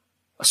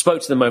I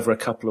spoke to them over a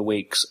couple of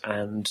weeks,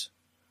 and,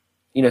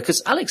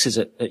 because Alex is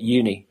at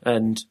uni,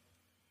 and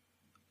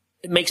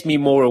it makes me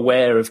more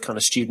aware of kind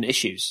of student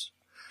issues.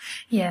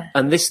 Yeah.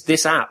 And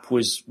this app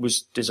was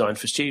designed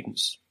for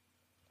students,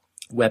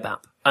 web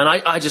app. And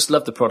I just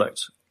love the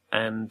product,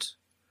 and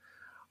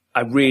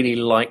I really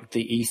liked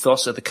the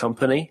ethos of the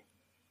company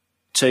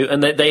too.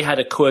 And they had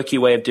a quirky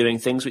way of doing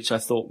things, which I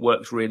thought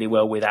worked really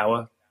well with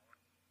our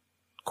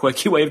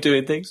quirky way of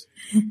doing things.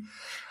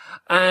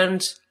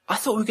 And I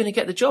thought we were going to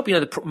get the job.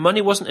 The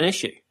money wasn't an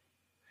issue.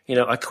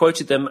 I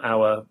quoted them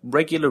our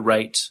regular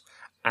rate,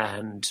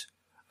 and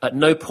at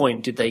no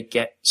point did they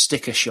get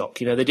sticker shock.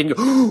 They didn't go,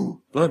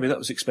 oh, blimey, that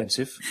was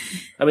expensive.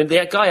 I mean,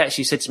 the guy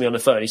actually said to me on the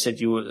phone, he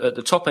said, you were at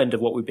the top end of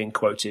what we've been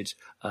quoted,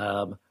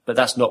 but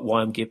that's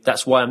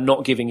why I'm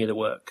not giving you the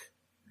work.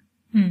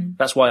 Mm.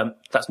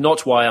 That's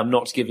not why I'm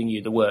not giving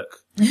you the work.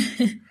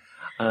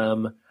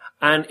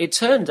 And it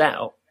turned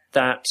out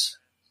that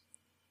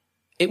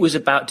it was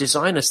about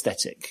design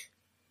aesthetic.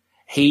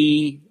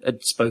 He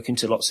had spoken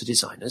to lots of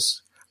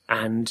designers,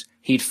 and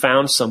he'd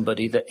found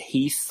somebody that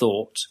he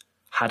thought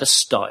had a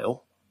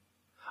style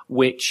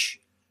which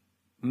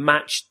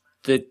matched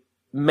the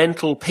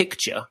mental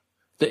picture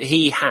that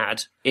he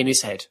had in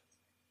his head.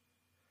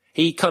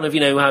 He kind of,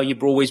 how you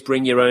always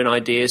bring your own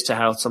ideas to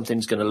how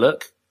something's going to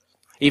look,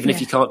 even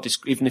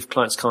if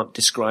clients can't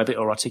describe it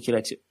or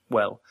articulate it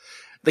well.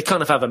 They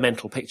kind of have a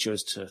mental picture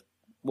as to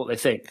what they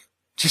think,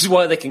 which is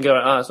why they can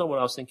go, it's not what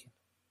I was thinking.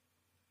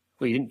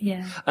 Well, you didn't.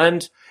 Yeah.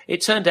 And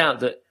it turned out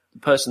that the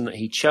person that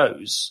he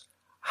chose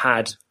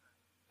had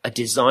a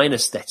design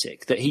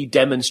aesthetic that he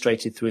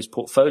demonstrated through his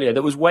portfolio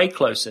that was way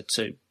closer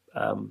to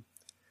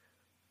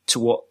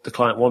what the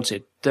client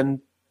wanted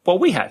than what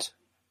we had.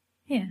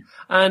 Yeah.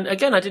 And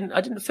again, I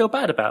didn't feel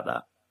bad about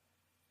that.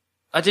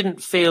 I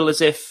didn't feel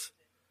as if,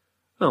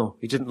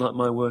 he didn't like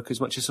my work as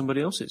much as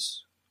somebody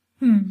else's.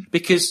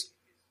 Because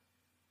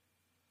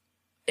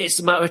it's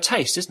a matter of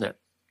taste, isn't it?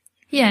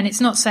 Yeah, and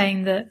it's not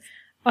saying that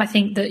I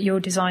think that your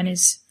design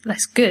is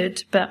less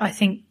good, but I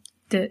think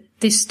that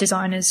this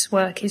designer's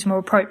work is more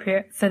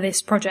appropriate for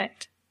this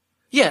project.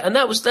 Yeah, and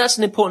that's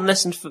an important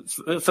lesson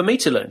for me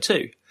to learn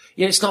too.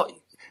 You know, it's not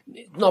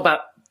about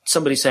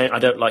somebody saying, I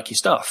don't like your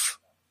stuff.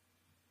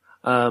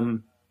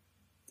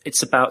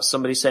 It's about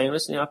somebody saying,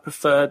 listen, I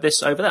prefer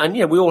this over that.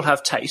 And, we all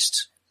have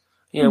taste.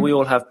 We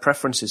all have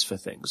preferences for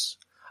things.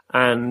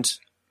 And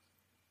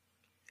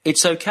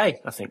it's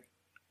okay, I think,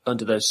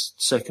 under those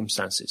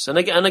circumstances. And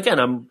again,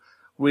 I'm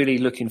really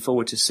looking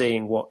forward to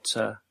seeing what,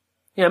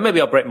 maybe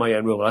I'll break my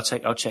own rule. I'll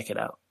check it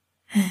out.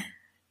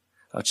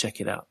 I'll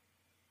check it out.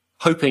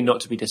 Hoping not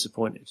to be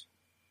disappointed.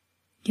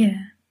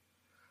 Yeah.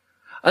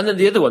 And then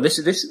the other one, this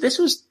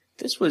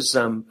was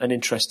an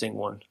interesting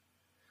one.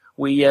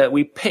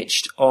 We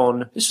pitched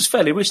on, this was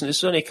fairly recent,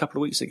 this was only a couple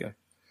of weeks ago.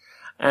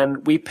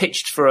 And we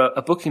pitched for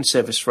a booking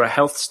service for a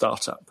health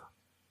startup.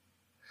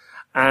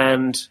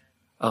 And,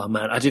 oh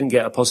man, I didn't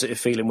get a positive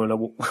feeling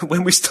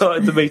when we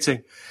started the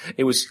meeting.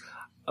 I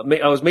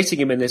was meeting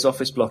him in this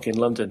office block in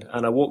London,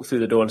 and I walked through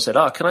the door and said,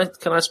 can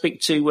I speak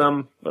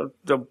to,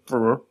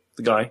 the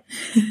guy?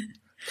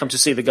 Come to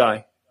see the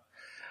guy.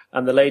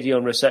 And the lady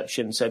on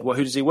reception said, well,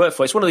 who does he work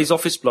for? It's one of these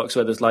office blocks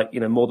where there's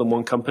more than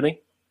one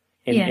company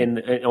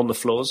on the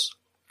floors.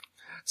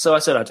 So I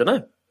said, I don't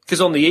know.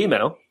 Because on the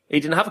email, he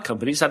didn't have a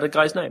company, he just had a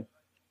guy's name.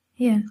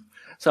 Yeah.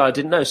 So I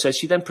didn't know. So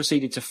she then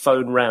proceeded to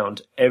phone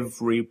round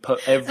every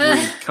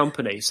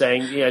company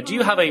saying, do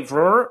you have a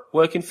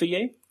working for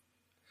you?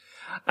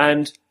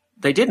 And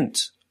they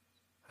didn't.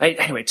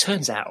 Anyway, it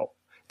turns out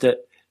that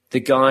the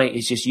guy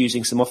is just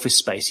using some office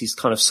space. He's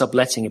kind of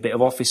subletting a bit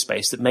of office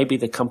space that maybe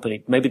the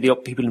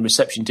people in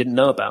reception didn't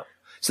know about.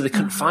 So they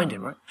couldn't find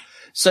him, right?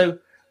 So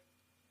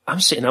I'm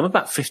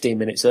about 15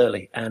 minutes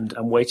early, and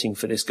I'm waiting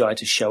for this guy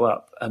to show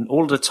up. And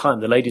all the time,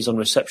 the ladies on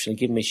reception are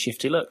giving me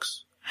shifty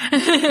looks.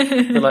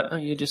 They're like, oh,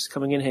 you're just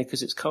coming in here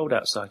because it's cold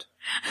outside.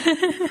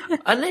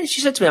 And then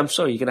she said to me, I'm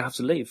sorry, you're going to have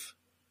to leave.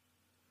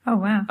 Oh,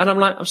 wow. And I'm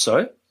like, I'm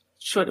sorry?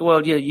 She went,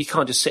 well, yeah, you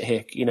can't just sit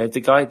here.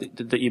 The guy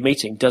that you're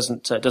meeting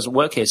doesn't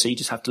work here, so you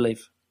just have to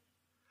leave.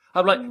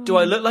 I'm like, do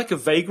I look like a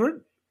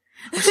vagrant?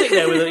 I'm sitting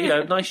there with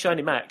a, nice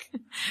shiny Mac.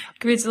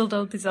 Grizzled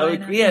old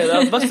designer. Oh, yeah,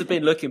 I must have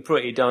been looking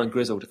pretty darn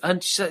grizzled.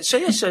 And so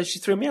she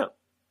threw me out.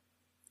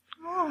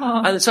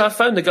 Oh. And so I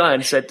phoned the guy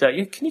and said,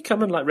 can you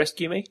come and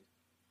rescue me?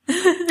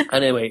 And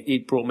anyway, he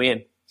brought me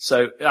in.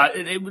 So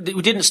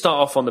it didn't start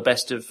off on the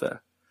best of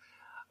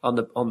on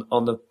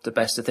the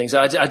best of things.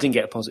 I didn't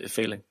get a positive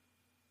feeling.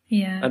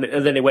 Yeah.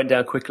 And then it went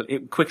down quickly.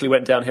 It quickly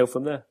went downhill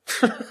from there.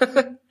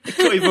 It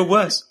got even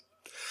worse.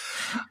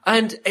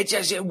 And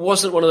it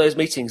wasn't one of those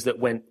meetings that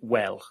went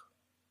well.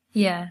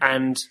 Yeah.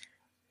 And,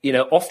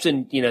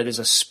 often, there's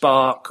a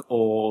spark,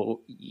 or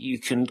you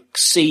can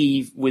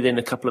see within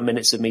a couple of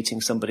minutes of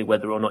meeting somebody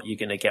whether or not you're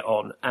going to get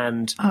on.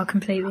 And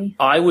completely.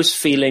 I was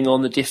feeling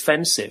on the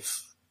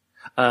defensive.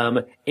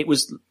 It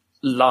was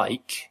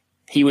like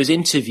he was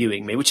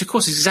interviewing me, which of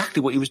course is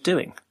exactly what he was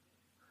doing.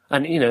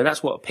 And,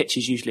 that's what a pitch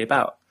is usually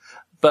about.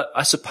 But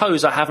I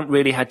suppose I haven't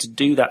really had to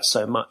do that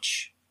so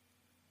much.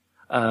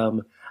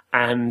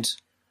 And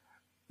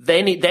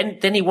then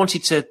he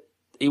wanted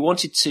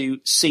to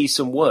see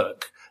some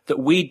work that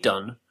we'd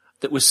done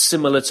that was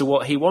similar to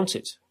what he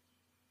wanted.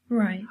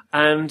 Right.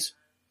 And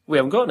we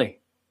haven't got any.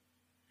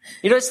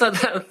 It's like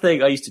that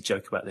thing, I used to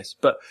joke about this,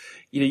 but,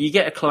 you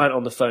get a client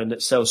on the phone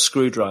that sells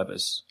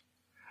screwdrivers,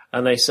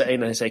 and they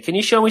say, can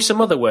you show me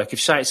some other work of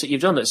sites that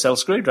you've done that sell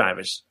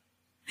screwdrivers?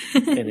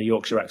 In a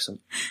Yorkshire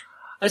accent.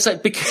 And it's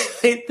like,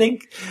 because they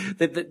think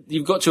that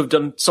you've got to have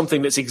done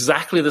something that's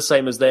exactly the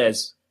same as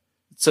theirs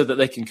so that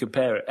they can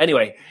compare it.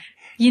 Anyway.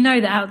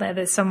 That out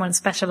there's someone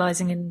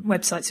specialising in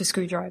websites for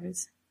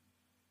screwdrivers.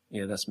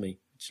 Yeah, that's me,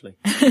 actually.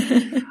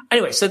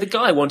 Anyway, so the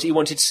guy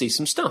wanted to see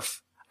some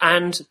stuff.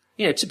 And,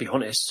 to be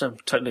honest, I'm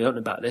totally open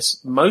about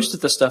this. Most of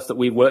the stuff that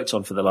we've worked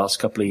on for the last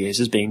couple of years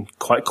has been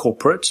quite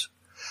corporate.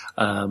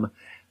 Under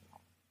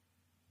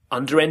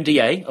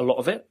NDA, a lot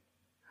of it.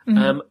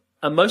 Mm-hmm.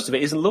 And most of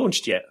it isn't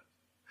launched yet.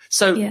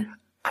 So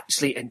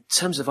actually, in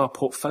terms of our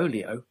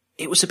portfolio,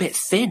 it was a bit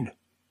thin.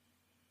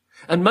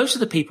 And most of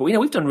the people,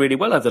 we've done really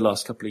well over the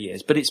last couple of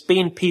years, but it's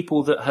been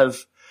people that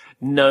have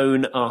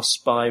known us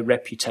by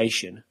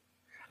reputation,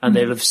 and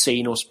they'll have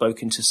seen or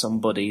spoken to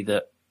somebody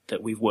that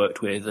we've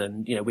worked with,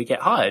 and, we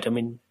get hired. I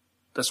mean,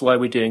 that's why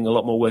we're doing a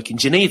lot more work in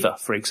Geneva,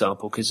 for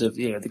example, because of,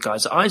 the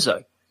guys at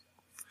ISO.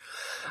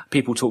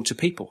 People talk to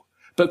people.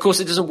 But of course,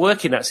 it doesn't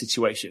work in that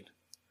situation.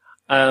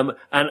 And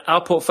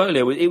our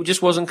portfolio, it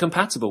just wasn't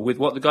compatible with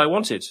what the guy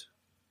wanted.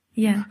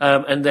 Yeah.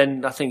 And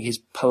then I think his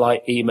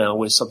polite email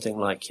was something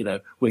like,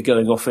 we're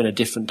going off in a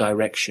different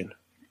direction.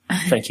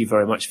 Thank you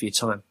very much for your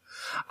time.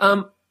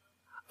 And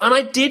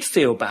I did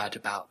feel bad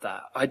about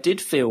that. I did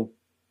feel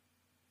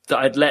that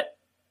I'd let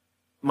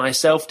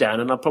myself down,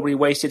 and I probably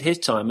wasted his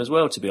time as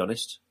well, to be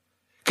honest.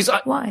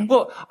 Why?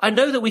 Well, I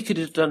know that we could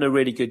have done a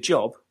really good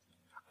job,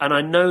 and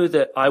I know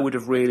that I would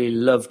have really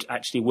loved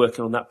actually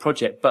working on that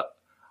project, but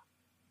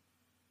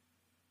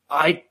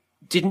I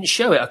didn't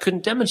show it. I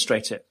couldn't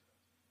demonstrate it.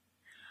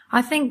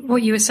 I think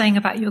what you were saying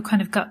about your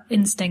kind of gut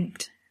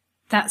instinct,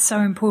 that's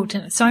so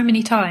important. So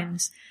many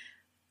times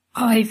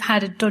I've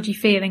had a dodgy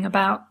feeling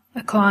about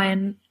a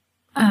client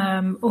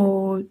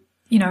or,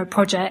 you know, a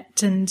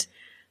project. And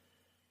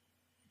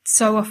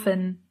so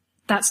often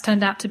that's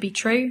turned out to be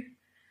true.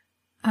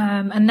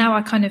 And now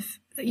I kind of,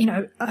 you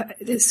know,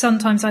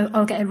 sometimes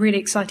I'll get a really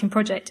exciting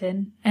project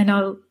in and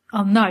I'll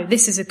know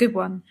this is a good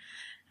one.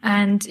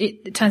 And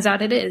it turns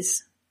out it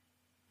is.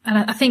 And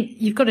I think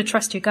you've got to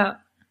trust your gut.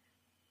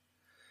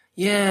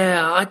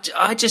 Yeah,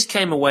 I just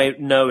came away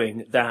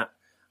knowing that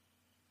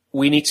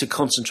we need to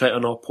concentrate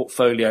on our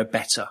portfolio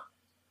better.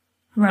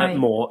 Right.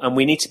 More, and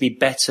we need to be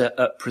better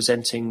at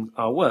presenting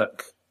our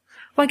work.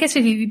 Well, I guess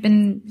if you've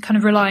been kind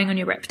of relying on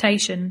your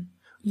reputation,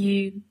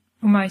 you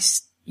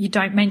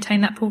don't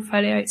maintain that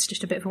portfolio. It's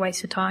just a bit of a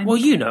waste of time. Well,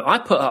 you know, I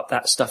put up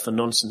that Stuff and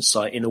Nonsense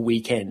site in a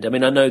weekend. I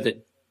mean, I know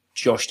that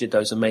Josh did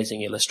those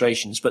amazing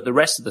illustrations, but the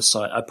rest of the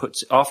site, I put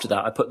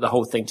the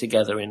whole thing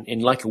together in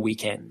like a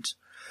weekend.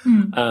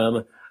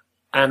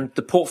 And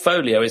the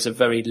portfolio is a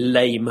very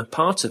lame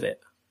part of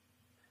it.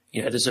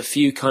 You know, there's a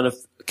few kind of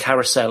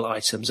carousel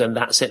items and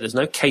that's it. There's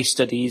no case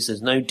studies.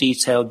 There's no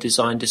detailed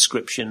design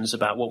descriptions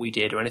about what we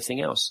did or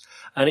anything else.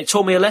 And it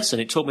taught me a lesson.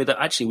 It taught me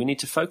that actually we need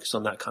to focus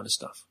on that kind of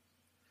stuff.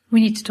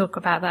 We need to talk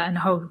about that in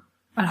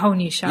a whole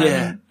new show.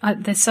 Yeah. I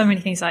mean, there's so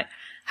many things like,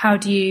 how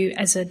do you,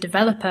 as a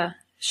developer,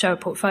 show a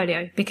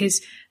portfolio?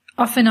 Because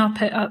often I'll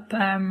put up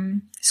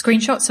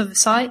screenshots of the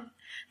site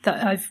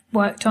that I've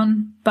worked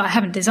on, but I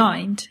haven't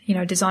designed. You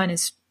know,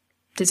 designers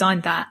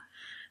designed that.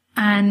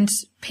 And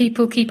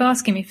people keep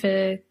asking me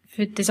for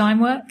design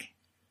work.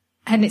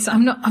 And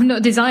I'm not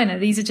a designer.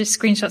 These are just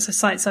screenshots of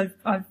sites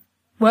I've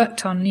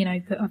worked on, you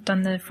know, that I've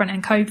done the front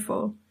end code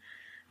for.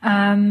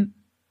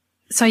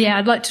 So yeah,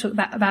 I'd like to talk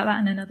about that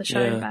in another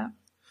show, about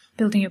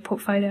building your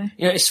portfolio.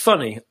 Yeah, it's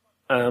funny.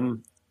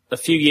 A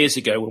few years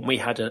ago when we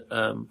had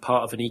a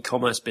part of an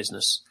e-commerce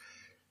business,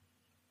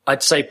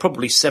 I'd say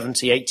probably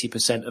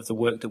 70-80% of the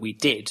work that we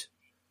did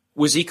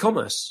was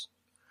e-commerce.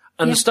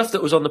 And the stuff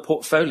that was on the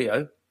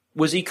portfolio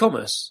was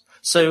e-commerce.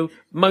 So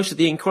most of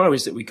the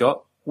inquiries that we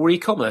got were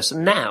e-commerce.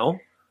 And now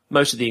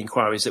most of the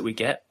inquiries that we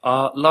get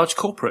are large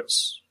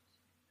corporates.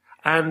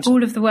 And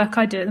all of the work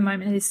I do at the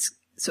moment is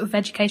sort of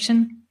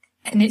education.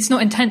 And it's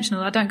not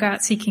intentional. I don't go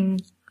out seeking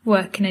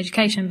work in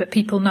education, but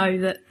people know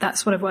that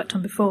that's what I've worked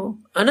on before.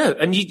 I know.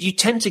 And you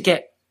tend to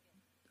get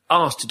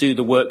asked to do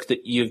the work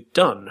that you've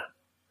done.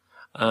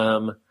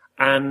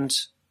 And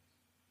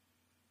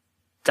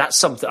that's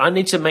something I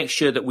need to make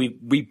sure that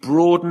we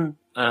broaden,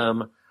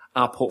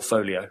 our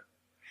portfolio.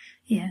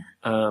 Yeah.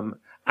 And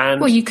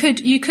well, you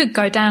could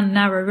go down a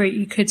narrow route.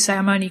 You could say,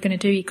 I'm only going to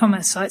do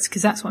e-commerce sites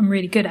because that's what I'm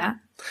really good at.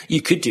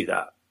 You could do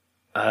that.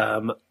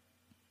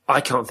 I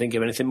can't think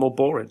of anything more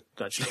boring,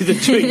 actually,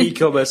 than doing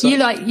e-commerce. You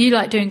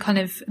like doing kind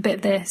of a bit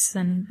of this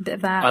and a bit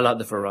of that. I like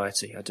the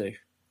variety, I do.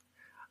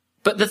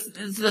 But the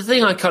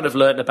thing I kind of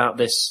learned about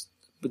this,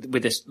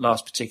 with this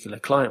last particular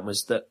client,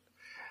 was that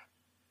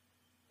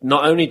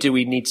not only do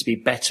we need to be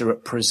better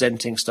at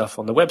presenting stuff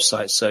on the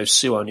website, so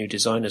Sue, our new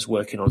designer, is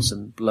working on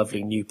some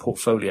lovely new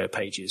portfolio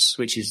pages,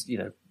 which is, you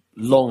know,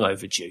 long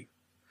overdue.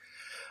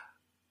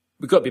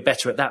 We've got to be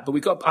better at that, but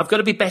I've got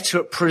to be better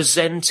at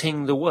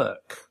presenting the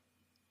work.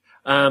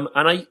 And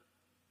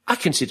I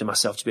consider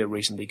myself to be a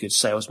reasonably good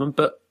salesman,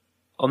 but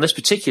on this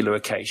particular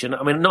occasion,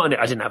 I mean, I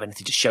didn't have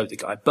anything to show the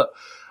guy, but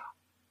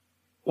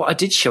what I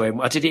did show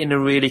him, I did it in a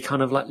really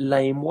kind of like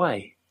lame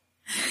way.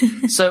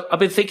 So I've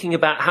been thinking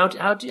about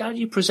how do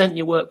you present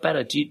your work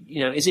better?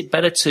 Is it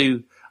better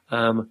to,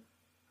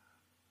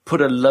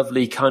 put a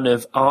lovely kind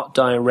of art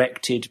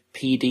directed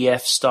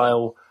PDF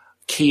style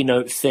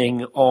keynote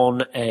thing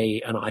on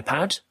an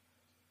iPad?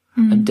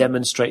 And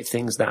demonstrate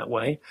things that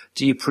way?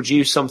 Do you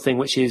produce something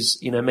which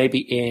is, you know, maybe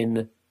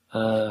in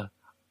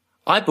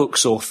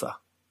iBooks Author,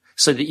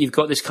 so that you've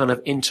got this kind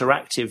of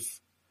interactive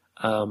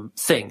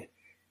thing?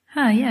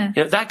 Oh, yeah.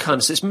 You know, that kind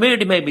of stuff. It's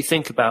really made me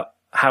think about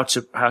how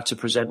to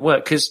present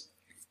work, because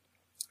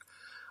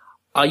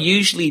I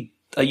usually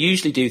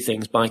do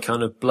things by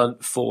kind of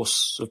blunt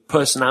force of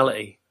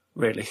personality,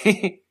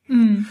 really.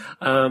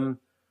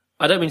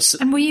 I don't mean.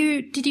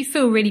 And did you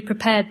feel really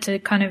prepared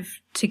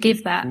to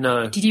give that?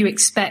 No. Did you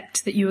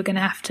expect that you were going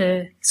to have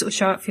to sort of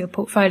show up for your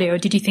portfolio, or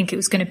did you think it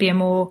was going to be a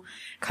more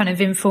kind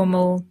of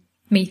informal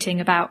meeting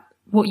about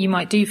what you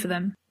might do for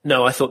them?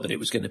 No, I thought that it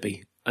was going to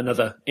be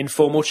another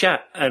informal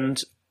chat,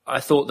 and I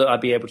thought that I'd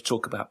be able to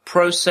talk about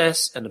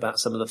process and about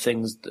some of the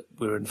things that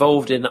we're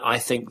involved in that I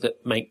think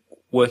that make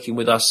working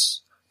with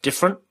us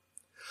different.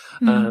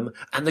 And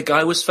the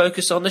guy was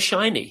focused on the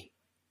shiny.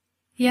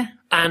 Yeah.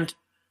 And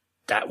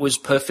that was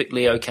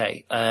perfectly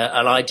okay.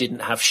 And I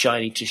didn't have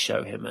shiny to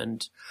show him.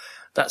 And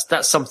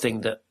that's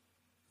something that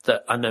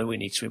I know we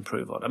need to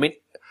improve on. I mean,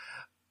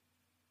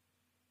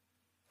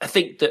 I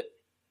think that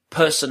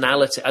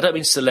personality, I don't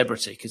mean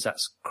celebrity, because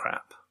that's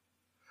crap.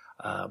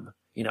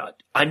 You know,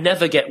 I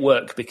never get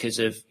work because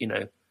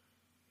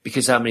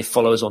how many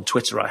followers on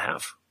Twitter I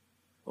have,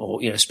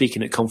 or, you know,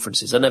 speaking at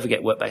conferences. I never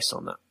get work based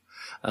on that.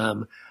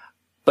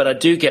 But I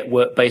do get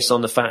work based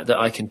on the fact that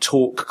I can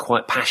talk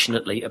quite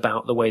passionately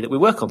about the way that we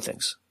work on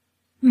things.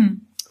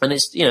 And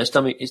it's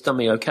done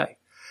me okay.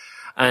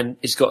 And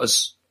it's got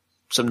us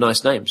some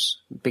nice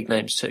names, big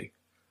names too.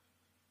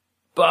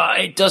 But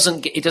it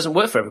doesn't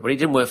work for everybody. It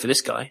didn't work for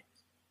this guy.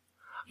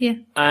 Yeah.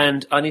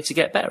 And I need to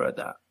get better at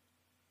that.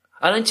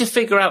 I need to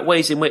figure out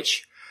ways in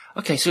which,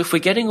 okay, so if we're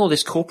getting all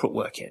this corporate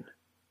work in,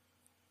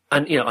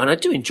 and, you know, and I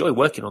do enjoy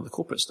working on the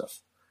corporate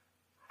stuff,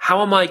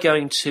 how am I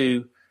going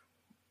to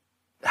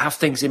have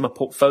things in my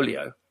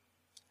portfolio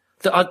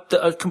that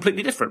are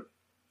completely different?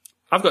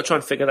 I've got to try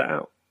and figure that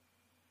out.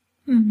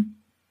 Mm.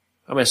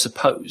 I mean, I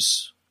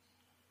suppose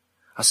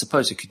I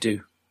could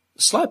do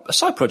a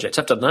side project.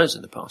 I've done those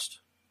in the past.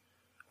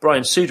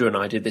 Brian Suda and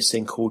I did this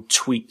thing called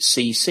Tweet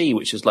CC,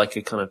 which is like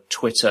a kind of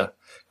Twitter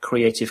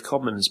Creative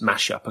Commons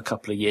mashup a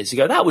couple of years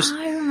ago.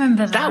 I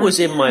remember that. That was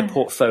in my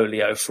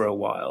portfolio for a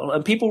while,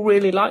 and people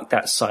really liked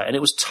that site, and it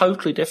was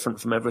totally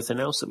different from everything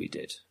else that we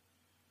did.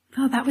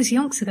 Oh, that was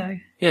yonks ago.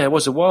 Yeah, it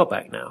was a while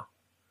back now.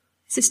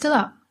 Is it still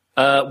up?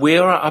 We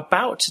are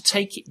about to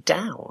take it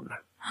down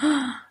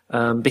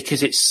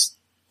because it's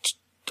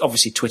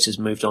obviously Twitter's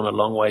moved on a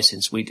long way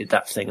since we did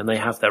that thing, and they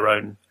have their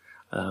own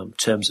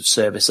terms of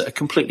service that are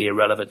completely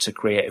irrelevant to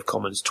Creative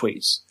Commons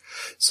tweets.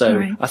 So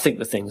right. I think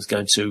the thing's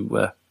going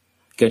to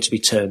be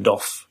turned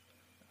off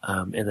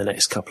in the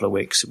next couple of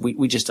weeks.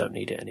 We just don't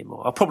need it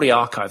anymore. I'll probably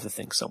archive the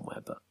thing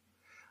somewhere, but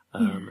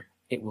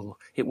it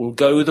will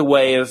go the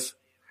way of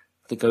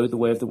the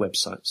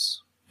websites.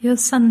 You're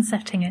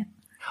sunsetting it.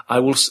 I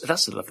will.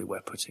 That's a lovely way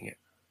of putting it.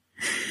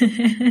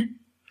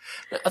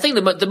 I think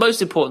the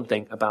most important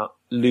thing about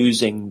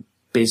losing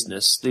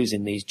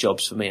these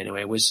jobs for me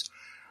anyway, was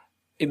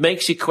it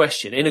makes you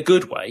question, in a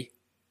good way,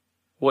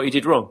 what you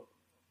did wrong.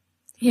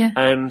 Yeah.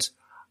 And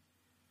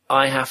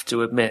I have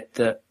to admit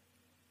that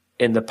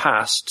in the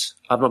past,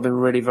 I've not been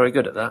really very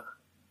good at that.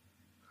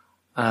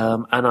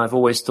 And I've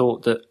always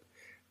thought that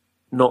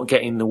not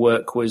getting the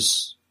work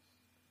was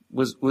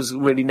a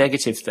really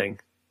negative thing.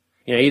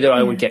 You know, either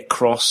I would get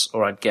cross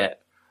or I'd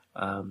get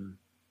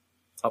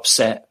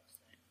upset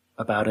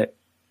about it.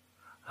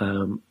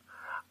 And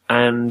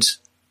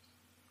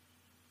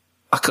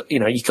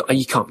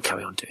you can't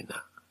carry on doing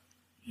that.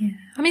 Yeah.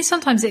 I mean,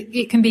 sometimes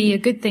it can be a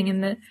good thing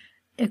in that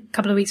a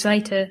couple of weeks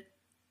later,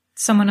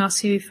 someone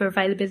asks you for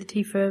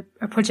availability for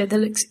a project that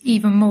looks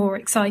even more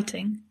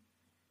exciting.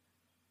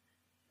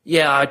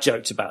 Yeah, I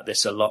joked about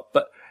this a lot,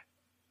 but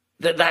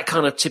that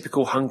kind of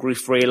typical hungry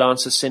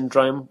freelancer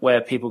syndrome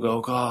where people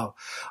go, oh,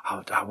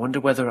 I wonder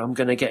whether I'm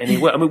going to get any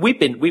work. I mean,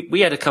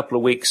 we had a couple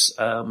of weeks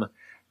of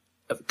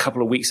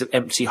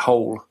empty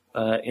hole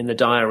in the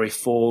diary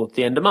for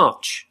the end of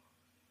March.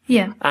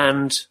 Yeah.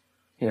 And,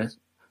 you know,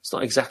 it's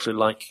not exactly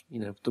like, you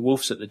know, the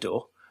wolf's at the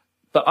door,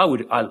 but I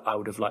would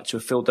have liked to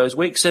have filled those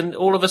weeks. And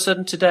all of a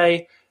sudden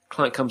today,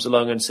 client comes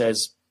along and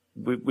says,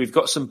 we've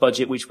got some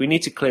budget which we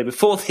need to clear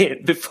before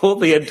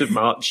the end of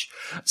March.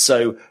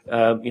 So,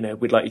 you know,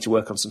 we'd like you to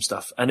work on some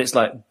stuff. And it's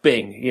like,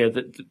 bing, you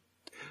know,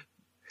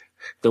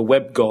 the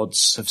web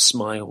gods have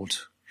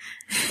smiled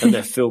and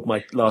they've filled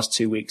my last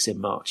 2 weeks in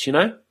March, you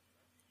know?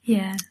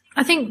 Yeah.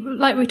 I think,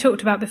 like we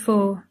talked about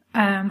before,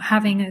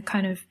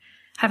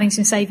 having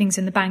some savings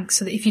in the bank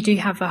so that if you do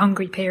have a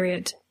hungry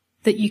period,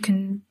 that you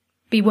can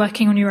be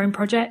working on your own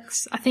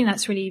projects. I think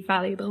that's really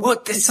valuable.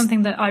 It's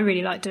something that I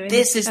really like doing.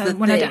 This is the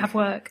when thing. I don't have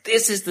work.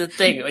 This is the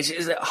thing.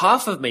 Is that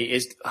half of me,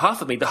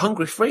 the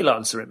hungry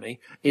freelancer in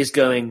me, is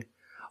going,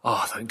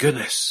 oh, thank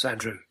goodness,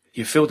 Andrew,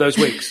 you filled those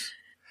weeks.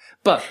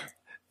 But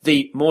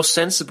the more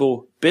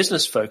sensible,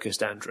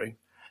 business-focused Andrew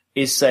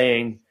is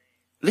saying,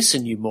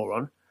 listen, you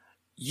moron,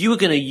 you were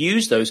going to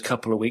use those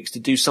couple of weeks to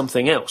do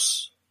something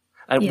else.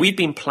 And we've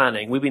been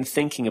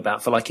thinking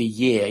about for like a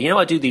year. You know,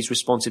 I do these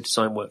responsive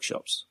design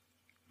workshops.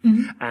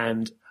 Mm-hmm.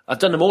 And I've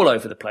done them all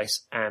over the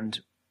place. And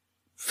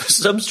for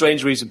some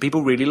strange reason,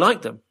 people really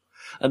like them.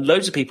 And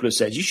loads of people have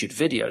said, you should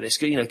video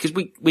this, you know, because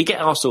we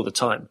get asked all the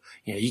time,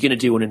 you know, you're going to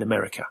do one in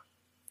America.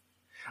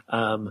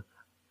 And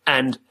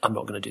I'm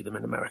not going to do them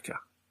in America.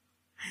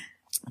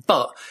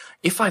 But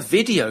if I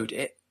videoed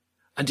it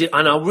and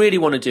I really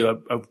want to do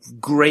a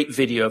great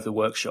video of the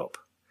workshop,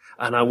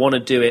 and I want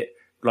to do it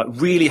like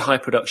really high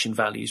production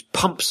values,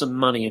 pump some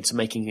money into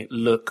making it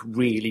look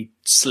really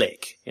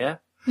slick. Yeah.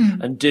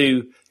 Mm. And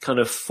do kind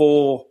of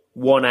 4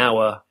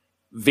 1-hour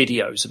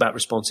videos about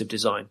responsive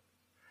design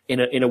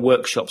in a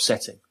workshop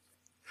setting.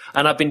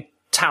 And I've been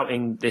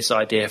touting this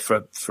idea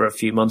for a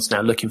few months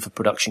now, looking for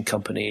production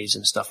companies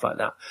and stuff like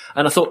that.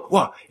 And I thought,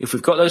 well, if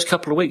we've got those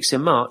couple of weeks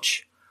in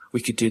March,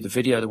 we could do the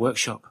video of the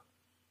workshop.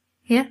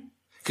 Yeah.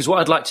 Because what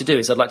I'd like to do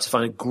is I'd like to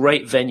find a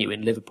great venue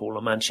in Liverpool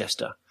or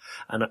Manchester.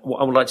 And what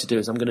I would like to do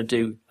is I'm going to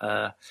do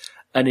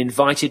an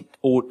invited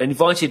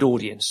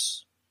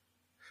audience.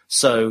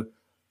 So,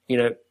 you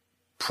know,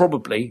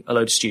 probably a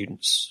load of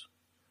students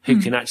who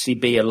can actually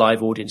be a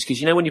live audience. Because,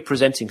 you know, when you're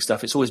presenting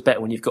stuff, it's always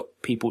better when you've got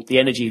people, the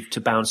energy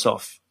to bounce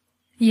off.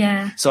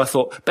 Yeah. So I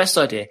thought, best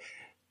idea,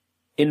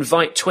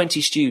 invite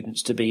 20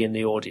 students to be in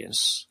the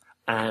audience,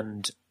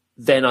 and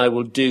then I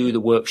will do the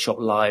workshop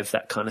live,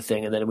 that kind of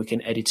thing, and then we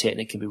can edit it and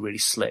it can be really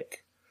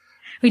slick.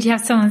 Would you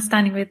have someone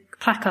standing with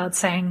placards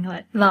saying,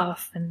 like,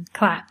 laugh and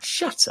clap?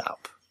 Shut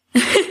up.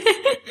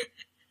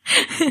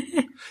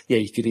 Yeah,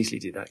 you could easily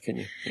do that,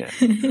 couldn't you?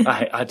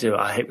 Yeah, I do.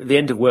 I hate the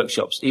end of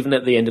workshops, even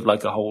at the end of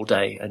like a whole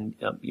day, and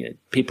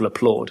people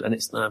applaud, and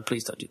it's no,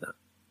 please don't do that.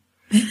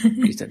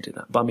 Please don't do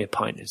that. Buy me a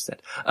pint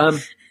instead.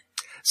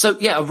 So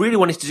yeah, I really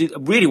want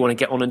to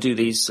get on and do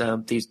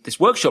this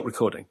workshop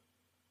recording,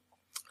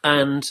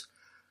 and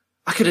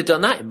I could have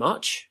done that in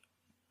March,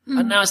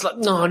 and now it's like,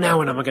 no, now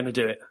when am I going to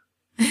do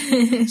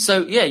it?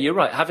 So yeah, you're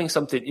right. Having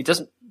something, it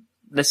doesn't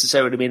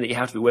necessarily mean that you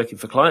have to be working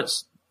for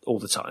clients all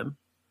the time.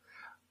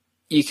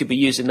 You could be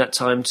using that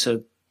time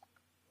to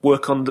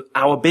work on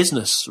our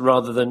business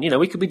rather than,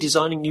 we could be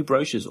designing new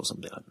brochures or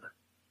something, I don't know,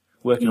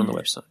 working on the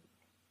website.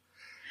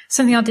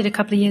 Something I did a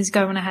couple of years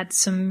ago when I had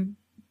some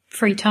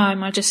free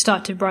time, I just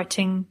started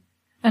writing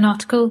an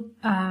article,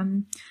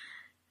 and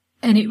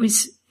it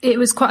was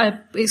quite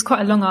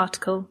a long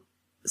article,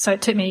 so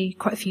it took me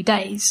quite a few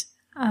days.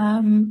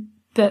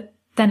 But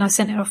then I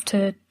sent it off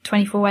to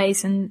 24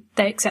 Ways and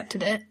they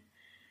accepted it.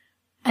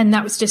 And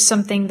that was just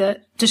something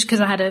that, just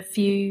because I had a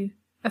few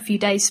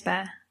days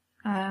spare.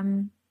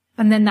 And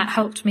then that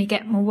helped me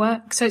get more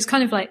work. So it's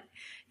kind of like,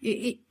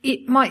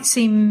 it might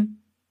seem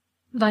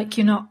like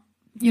you're not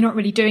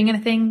really doing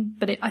anything,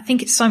 but I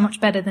think it's so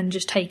much better than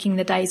just taking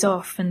the days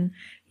off. And,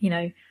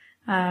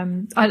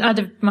 I'd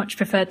have much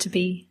preferred to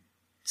be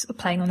sort of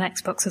playing on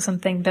Xbox or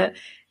something. But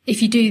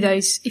if you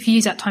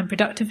use that time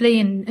productively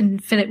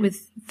and fill it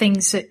with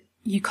things that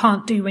you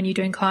can't do when you're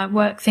doing client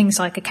work, things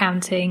like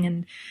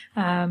accounting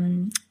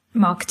and,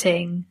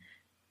 marketing,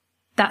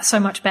 that's so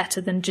much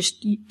better than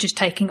just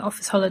taking it off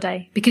as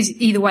holiday, because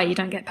either way you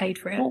don't get paid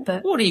for it. Well,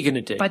 but what are you going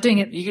to do? By doing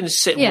it, you're going to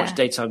sit and watch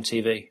daytime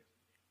TV.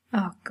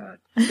 Oh God.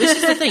 This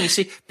is the thing. You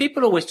see,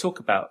 people always talk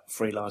about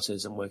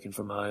freelancers and working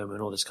from home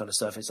and all this kind of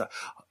stuff. It's like,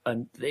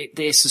 and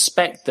they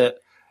suspect that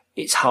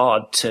it's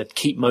hard to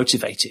keep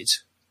motivated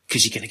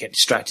because you're going to get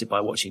distracted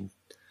by watching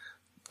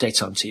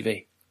daytime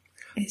TV.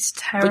 It's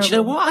terrible. But you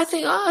know what?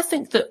 I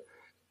think that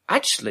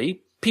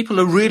actually people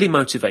are really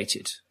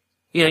motivated.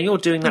 You're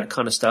doing that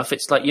kind of stuff.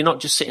 It's like you're not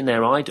just sitting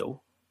there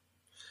idle.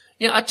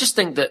 I just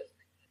think that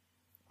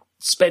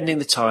spending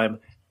the time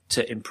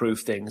to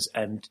improve things,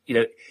 and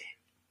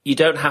you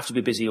don't have to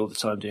be busy all the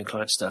time doing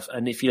client stuff.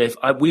 And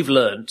I've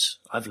learned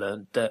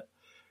that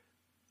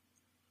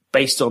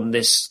based on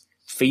this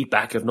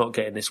feedback of not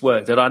getting this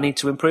work, that I need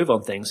to improve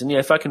on things. And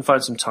if I can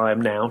find some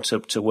time now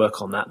to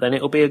work on that, then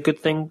it'll be a good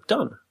thing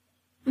done.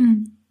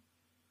 Mm.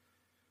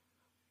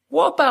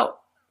 What about,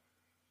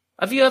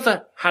 have you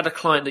ever had a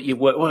client that you've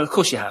worked, well, of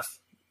course you have.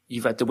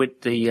 You've had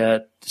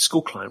the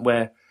school client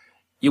where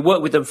you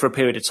work with them for a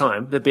period of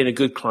time. They've been a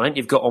good client.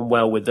 You've got on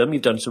well with them.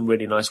 You've done some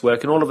really nice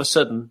work. And all of a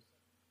sudden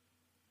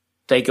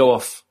they go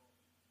off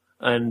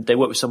and they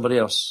work with somebody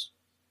else.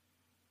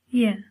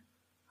 Yeah.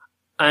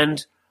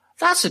 And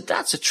that's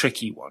a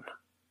tricky one,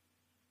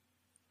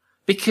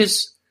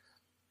 because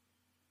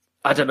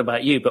I don't know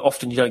about you, but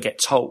often you don't get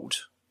told.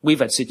 We've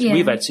had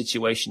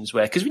situations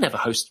where, because we never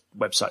host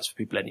websites for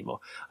people anymore.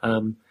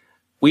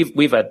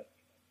 We've had,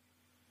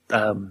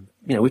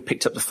 we've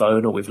picked up the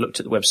phone or we've looked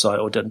at the website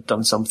or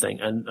done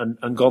something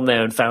and gone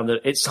there and found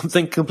that it's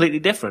something completely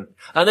different.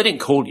 And they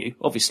didn't call you,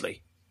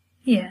 obviously.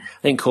 Yeah.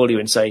 They didn't call you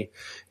and say,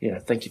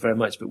 thank you very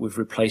much, but we've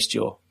replaced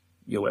your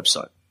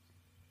website.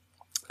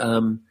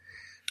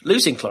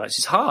 Losing clients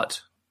is hard,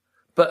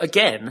 but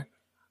again,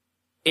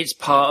 it's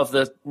part of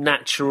the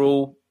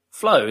natural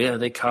flow.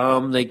 They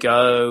come, they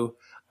go,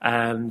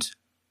 and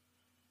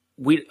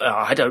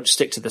I don't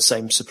stick to the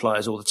same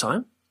suppliers all the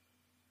time.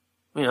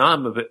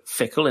 I'm a bit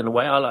fickle in a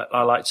way.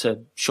 I like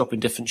to shop in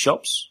different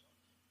shops.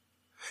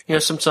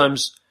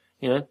 Sometimes,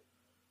 I'm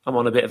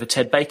on a bit of a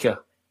Ted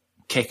Baker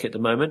kick at the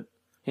moment.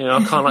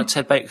 I can't like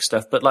Ted Baker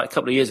stuff, but like a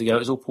couple of years ago, it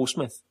was all Paul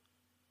Smith.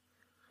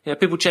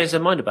 People change their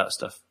mind about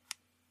stuff.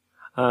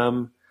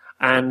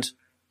 And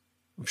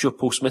I'm sure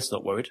Paul Smith's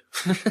not worried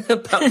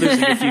about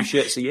losing a few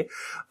shirts a year.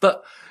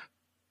 But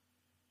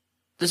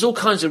there's all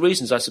kinds of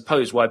reasons, I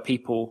suppose, why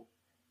people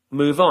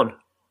move on.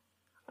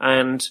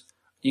 And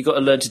you've got to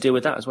learn to deal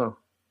with that as well.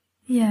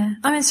 Yeah.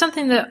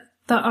 Something that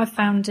I've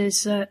found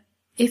is that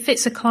if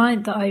it's a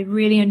client that I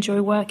really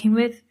enjoy working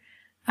with,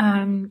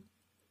 the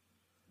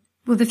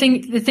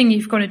thing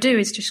you've got to do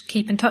is just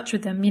keep in touch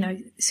with them,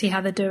 see how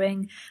they're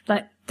doing.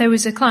 Like, there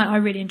was a client I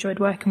really enjoyed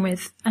working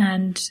with,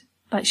 and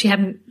she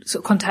hadn't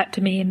sort of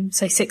contacted me in,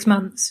 say, 6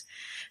 months.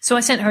 So I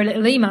sent her a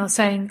little email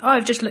saying,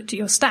 I've just looked at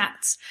your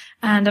stats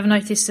and I've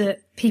noticed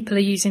that people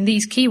are using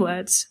these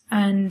keywords.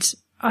 And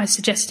I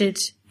suggested,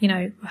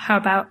 how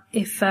about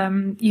if,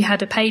 you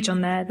had a page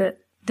on there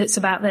that's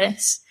about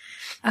this?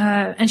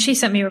 And she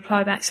sent me a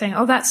reply back saying,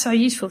 oh, that's so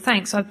useful.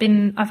 Thanks. I've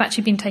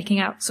actually been taking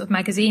out sort of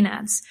magazine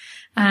ads,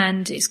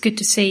 and it's good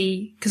to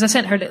see, because I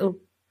sent her little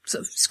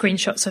sort of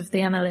screenshots of the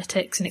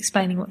analytics and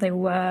explaining what they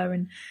were.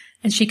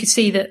 And she could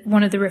see that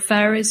one of the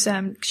referrers,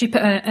 she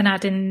put an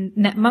ad in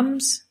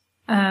NetMums,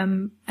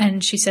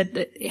 and she said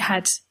that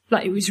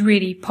it was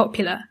really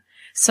popular.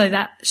 So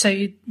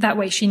that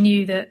way she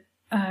knew that,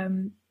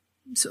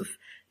 sort of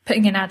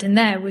putting an ad in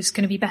there was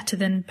going to be better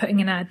than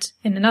putting an ad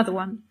in another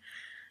one.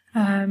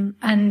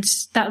 And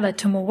that led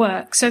to more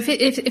work. So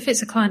if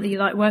it's a client that you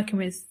like working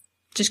with,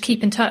 just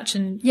keep in touch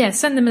and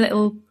send them a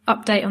little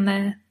update on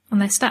their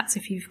stats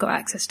if you've got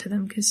access to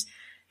them, because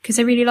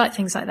they really like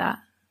things like that.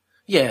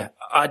 Yeah,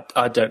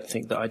 I don't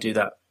think that I do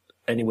that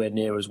anywhere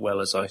near as well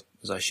as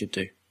I should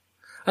do.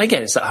 And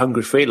again, it's that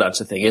hungry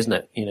freelancer thing, isn't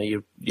it? You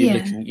know,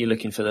 you're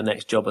looking for the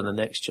next job and the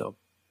next job.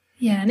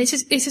 Yeah, and it's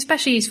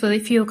especially useful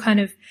if you're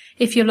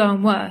low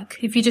on work,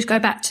 if you just go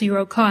back to your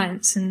old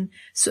clients and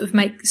sort of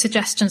make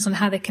suggestions on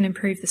how they can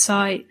improve the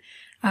site,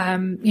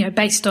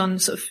 based on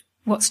sort of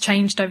what's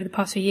changed over the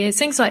past few years.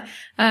 Things like,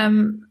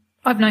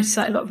 I've noticed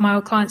that a lot of my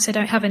old clients, they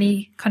don't have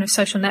any kind of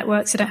social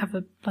networks. They don't have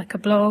a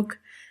blog.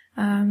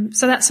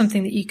 So that's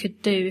something that you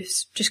could do,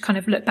 is just kind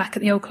of look back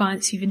at the old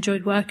clients you've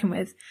enjoyed working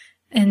with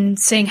and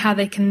seeing how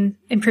they can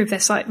improve their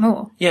site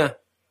more. Yeah.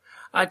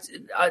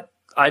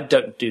 I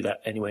don't do that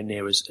anywhere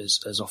near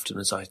as often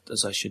as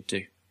I should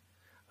do.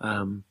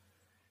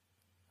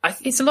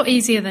 It's a lot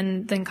easier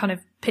than kind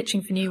of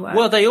pitching for new work.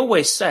 Well, they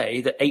always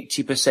say that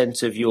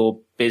 80% of your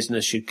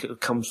business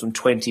comes from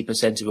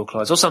 20% of your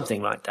clients, or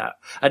something like that.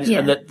 And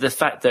the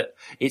fact that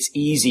it's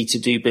easy to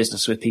do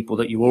business with people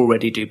that you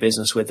already do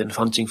business with and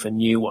hunting for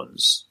new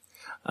ones.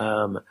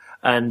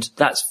 And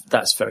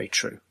that's very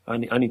true. I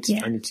need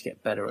to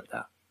get better at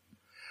that.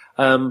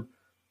 I'll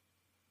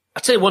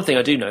tell you one thing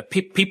I do know.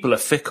 People are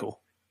fickle.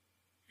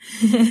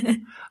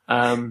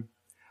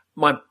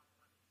 My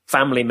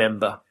family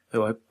member,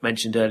 who I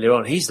mentioned earlier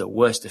on, he's the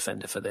worst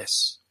offender for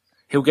this.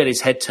 He'll get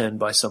his head turned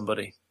by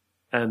somebody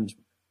and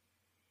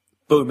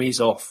boom,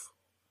 he's off.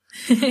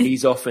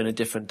 He's off in a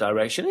different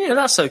direction. Yeah,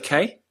 that's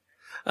okay.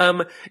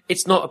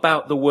 It's not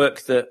about the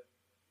work that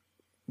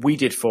we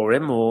did for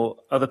him or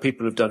other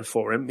people have done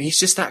for him. He's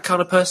just that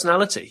kind of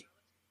personality.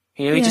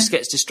 He just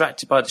gets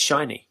distracted by the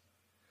shiny.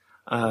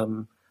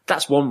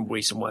 That's one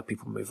reason why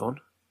people move on.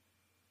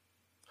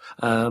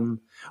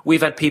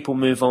 We've had people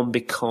move on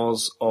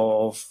because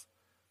of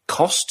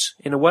cost,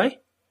 in a way.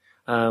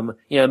 A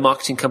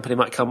marketing company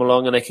might come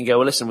along and they can go,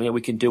 well, listen,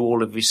 we can do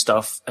all of this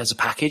stuff as a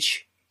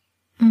package.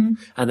 Mm.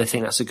 And they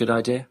think that's a good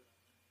idea.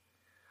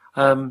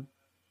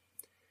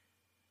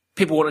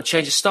 People want to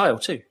change the style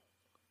too.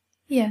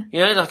 Yeah.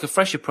 Like a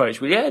fresh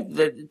approach. Well,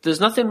 there's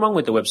nothing wrong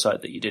with the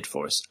website that you did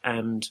for us.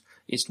 And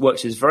it's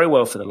worked very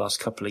well for the last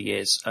couple of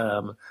years.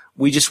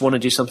 We just want to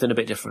do something a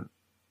bit different.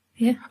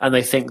 Yeah. And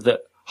they think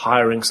that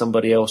hiring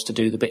somebody else to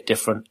do the bit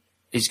different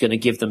is going to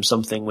give them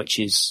something which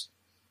is,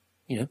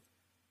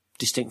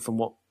 distinct from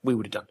what we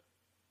would have done.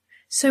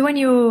 So when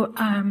you're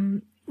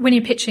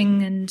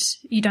pitching and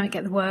you don't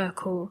get the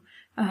work, or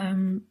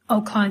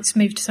old clients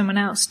move to someone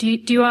else, do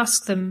you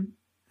ask them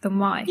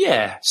why?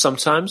 Yeah,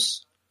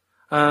 sometimes.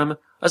 Not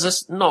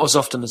as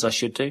often as I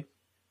should do.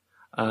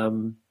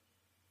 But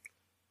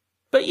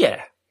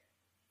yeah.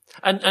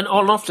 And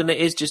often it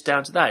is just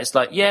down to that. It's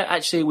like,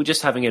 actually we're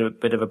just having a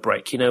bit of a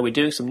break. We're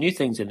doing some new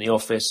things in the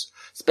office.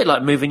 It's a bit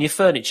like moving your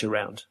furniture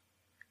around.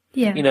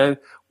 Yeah.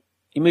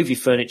 You move your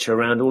furniture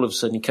around, all of a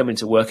sudden you come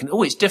into work and,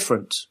 it's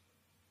different.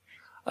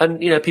 And,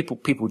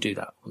 people do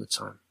that all the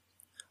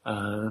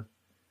time.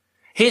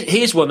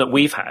 Here's one that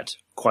we've had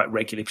quite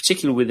regularly,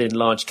 particularly within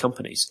large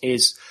companies,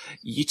 is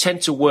you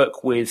tend to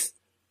work with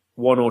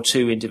one or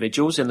two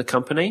individuals in the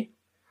company,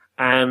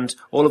 and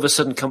all of a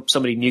sudden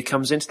somebody new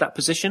comes into that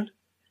position.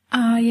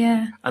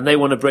 Yeah. And they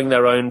want to bring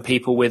their own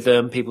people with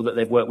them, people that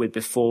they've worked with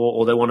before,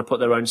 or they want to put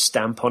their own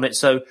stamp on it.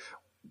 So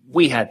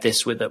we had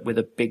this with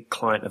a big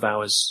client of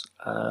ours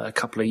a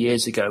couple of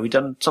years ago. We'd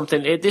done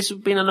something. This has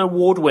been an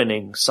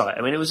award-winning site.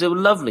 I mean, it was a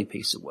lovely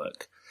piece of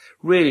work,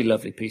 really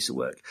lovely piece of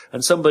work.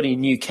 And somebody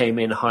new came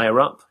in higher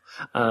up,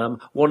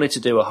 wanted to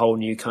do a whole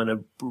new kind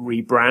of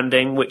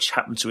rebranding, which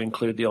happened to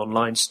include the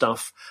online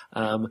stuff,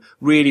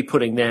 really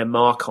putting their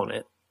mark on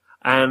it.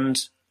 And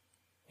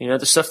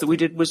the stuff that we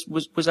did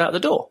was out the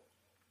door.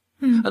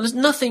 Mm. And there's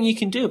nothing you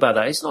can do about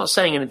that. It's not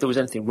saying there was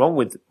anything wrong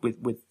with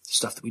the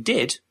stuff that we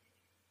did.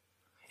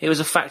 It was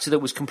a factor that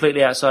was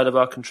completely outside of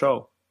our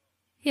control.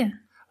 Yeah.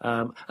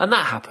 And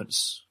that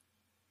happens.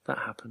 That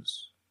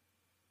happens.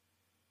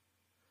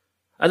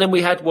 And then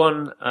we had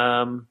one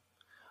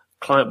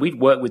client, we'd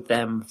worked with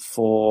them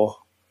for,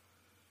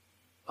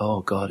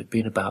 it'd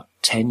been about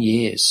 10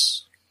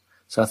 years.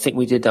 So I think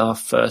we did our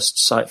first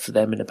site for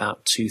them in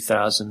about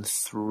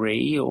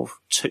 2003 or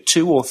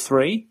two or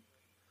three.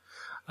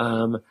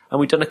 And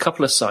we'd done a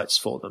couple of sites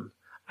for them.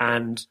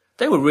 And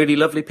they were really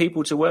lovely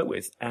people to work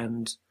with.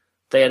 And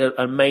they had an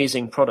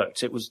amazing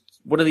product. It was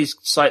one of these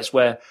sites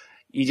where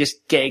you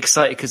just get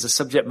excited because the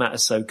subject matter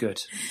is so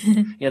good.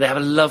 They have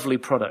a lovely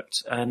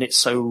product and it's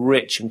so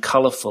rich and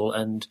colourful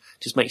and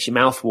just makes your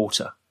mouth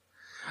water.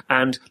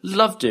 And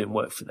loved doing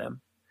work for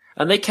them.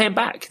 And they came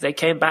back. They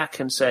came back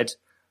and said,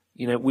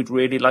 we'd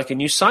really like a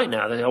new site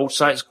now. The old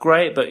site's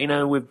great, but,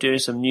 we're doing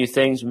some new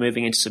things. We're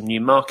moving into some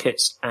new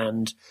markets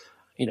and,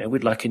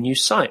 we'd like a new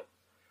site.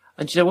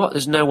 And you know what?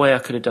 There's no way I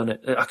could have done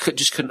it. I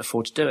just couldn't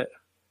afford to do it.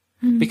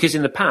 Mm. Because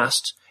in the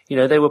past,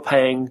 they were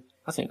paying,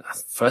 I think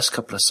the first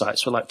couple of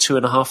sites were like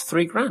 2,500,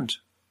 3,000.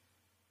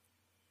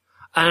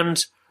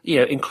 And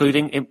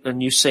including a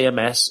new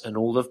CMS and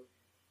all the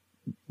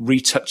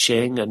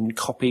retouching and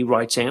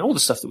copywriting and all the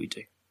stuff that we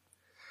do.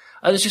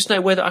 And there's just no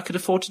way that I could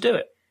afford to do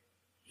it.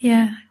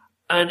 Yeah.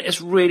 And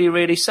it's really,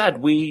 really sad.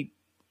 I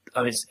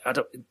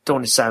don't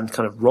want to sound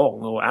kind of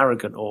wrong or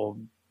arrogant or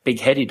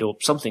big-headed or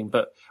something,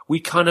 but we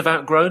kind of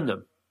outgrown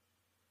them.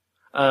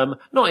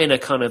 Not in a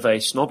kind of a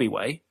snobby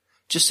way,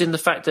 just in the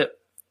fact that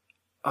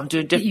I'm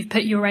doing different. You've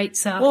put your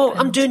rates up. Well,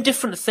 I'm doing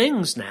different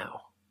things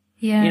now.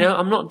 Yeah.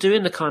 I'm not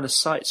doing the kind of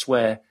sites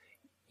where,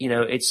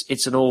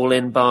 it's an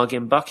all-in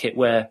bargain bucket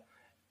where,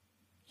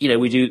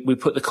 we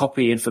put the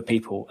copy in for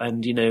people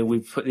and, we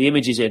put the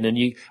images in and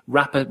you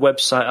wrap a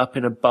website up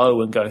in a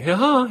bow and go,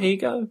 here you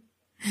go.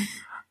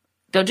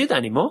 Don't do that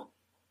anymore.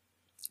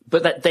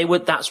 But that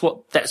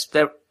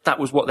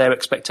was what their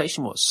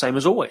expectation was, same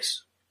as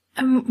always.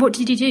 What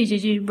did you do?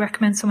 Did you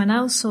recommend someone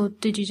else or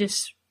did you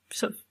just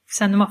sort of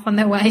send them off on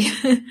their way?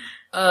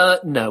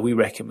 No, we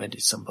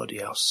recommended somebody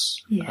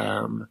else.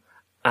 Yeah.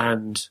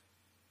 And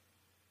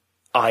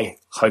I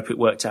hope it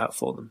worked out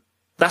for them.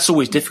 That's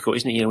always difficult,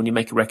 isn't it? When you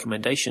make a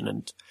recommendation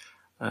and,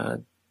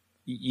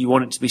 you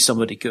want it to be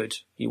somebody good.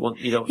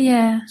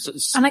 Yeah.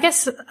 And I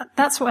guess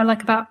that's what I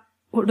like about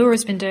what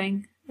Laura's been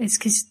doing is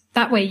because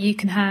that way you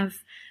can have,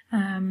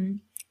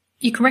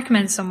 you can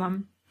recommend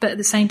someone, but at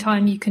the same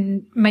time you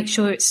can make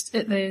sure it's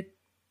at the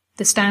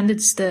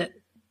standards that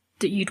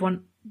you'd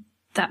want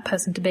that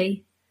person to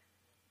be.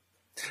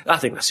 I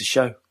think that's a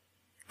show.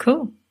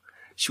 Cool.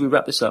 Should we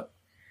wrap this up?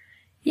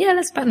 Yeah,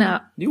 let's button it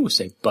up. You always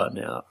say button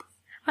it up.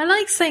 I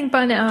like saying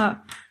button it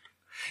up.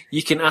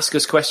 You can ask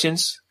us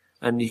questions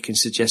and you can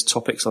suggest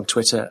topics on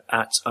Twitter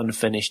at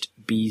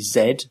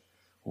unfinishedbz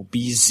or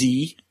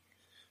BZ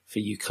for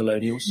you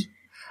colonials.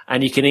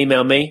 And you can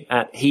email me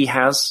at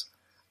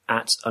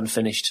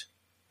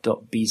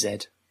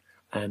hehas@unfinished.bz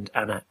and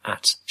Anna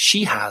at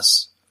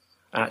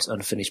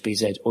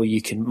shehas@unfinishedbz, or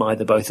you can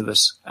either both of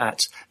us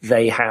at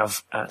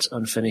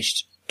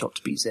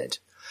theyhave@unfinished.bz.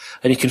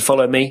 And you can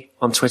follow me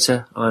on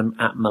Twitter. I'm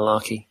at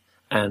Malarkey,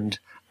 and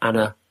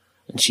Anna,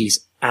 and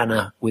she's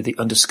Anna with the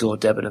 _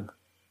 Debenham.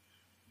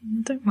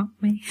 Don't mock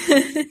me.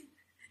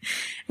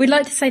 We'd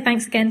like to say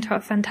thanks again to our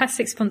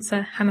fantastic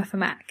sponsor, Hammer for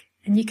Mac.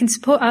 And you can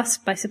support us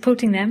by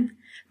supporting them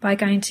by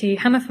going to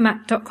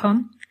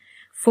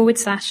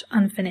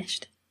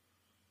hammerformac.com/unfinished.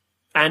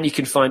 And you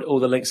can find all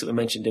the links that were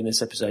mentioned in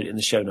this episode in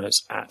the show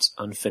notes at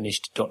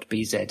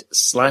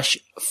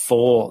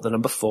unfinished.bz/4, the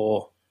number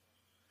 4.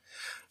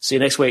 See you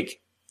next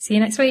week. See you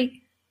next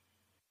week.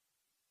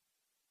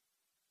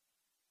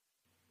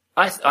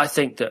 I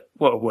think that,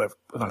 Got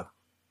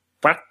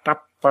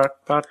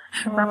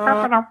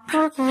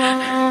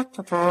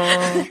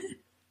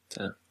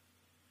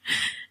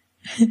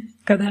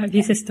that out of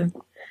your system.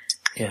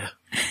 Yeah.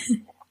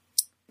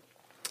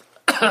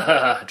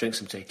 Drink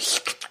some tea.